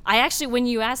 Mm-hmm. I actually, when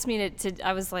you asked me to,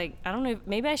 I was like, I don't know.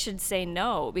 Maybe I should say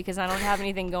no because I don't have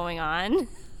anything going on.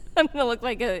 I'm gonna look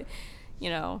like a,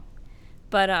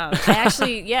 But I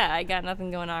actually, I got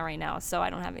nothing going on right now, so I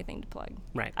don't have anything to plug.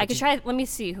 Right. I could try. Let me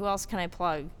see. Who else can I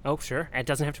plug? Oh, sure. It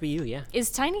doesn't have to be you. Yeah.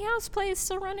 Is Tiny House Plays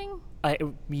still running?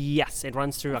 Yes, it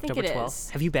runs through October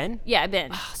 12th. Have you been? Yeah, I've been.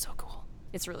 Oh, so cool.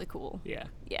 It's really cool. Yeah.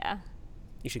 Yeah.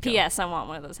 You should go. P.S. I want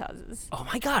one of those houses. Oh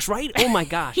my gosh! Right? Oh my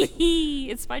gosh!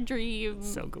 It's my dream.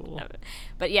 So cool.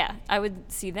 But yeah, I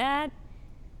would see that.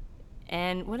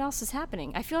 And what else is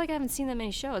happening? I feel like I haven't seen that many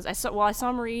shows. I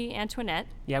saw Marie Antoinette.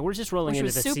 Yeah, we're just rolling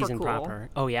into the season cool. proper.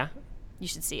 Oh yeah? You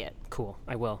should see it. Cool.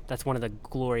 I will. That's one of the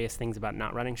glorious things about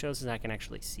not running shows is I can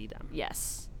actually see them.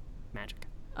 Yes. Magic.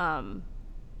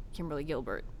 Kimberly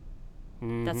Gilbert.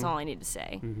 Mm-hmm. That's all I need to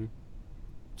say. Mm-hmm.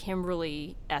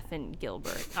 Kimberly effing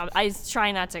Gilbert. I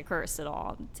try not to curse at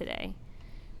all today.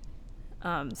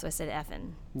 So I said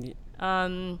effing.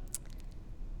 Yeah.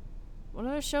 What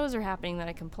other shows are happening that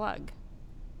I can plug?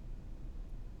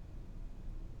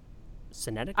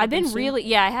 Cinetic? I've been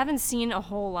I haven't seen a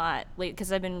whole lot late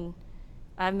because I haven't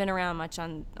been around much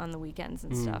on the weekends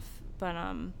and stuff. But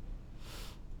I'm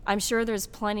sure there's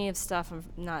plenty of stuff I'm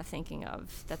not thinking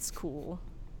of that's cool.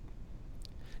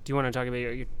 Do you want to talk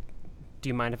about do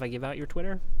you mind if I give out your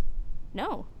Twitter?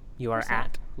 No. You are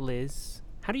at Liz.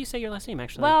 How do you say your last name,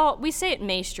 actually? Well, we say it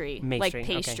Maestri, like Maestri,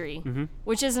 pastry, okay. Mm-hmm.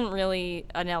 which isn't really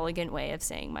an elegant way of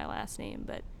saying my last name,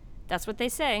 but that's what they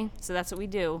say, so that's what we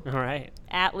do. All right.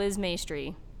 At Liz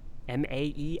Maestri.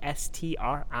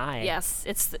 Maestri. Yes,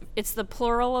 it's the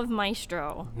plural of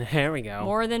maestro. There we go.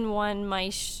 More than one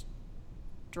maestros.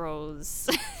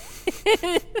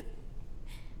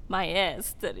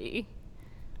 Maestri.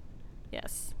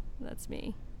 Yes, that's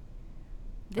me.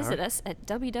 Visit us at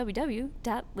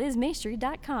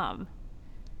www.lizmaestri.com.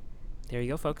 There you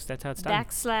go, folks. That's how it's done. / I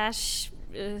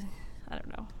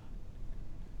don't know.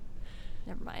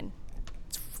 Never mind.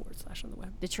 It's / on the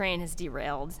web. The train has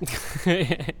derailed.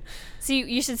 See,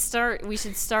 we should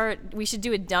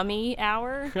do a dummy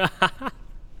hour.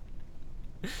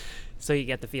 So you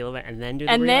get the feel of it and then do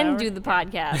the and real then hour? do the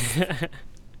podcast.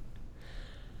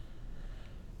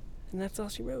 And that's all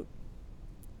she wrote.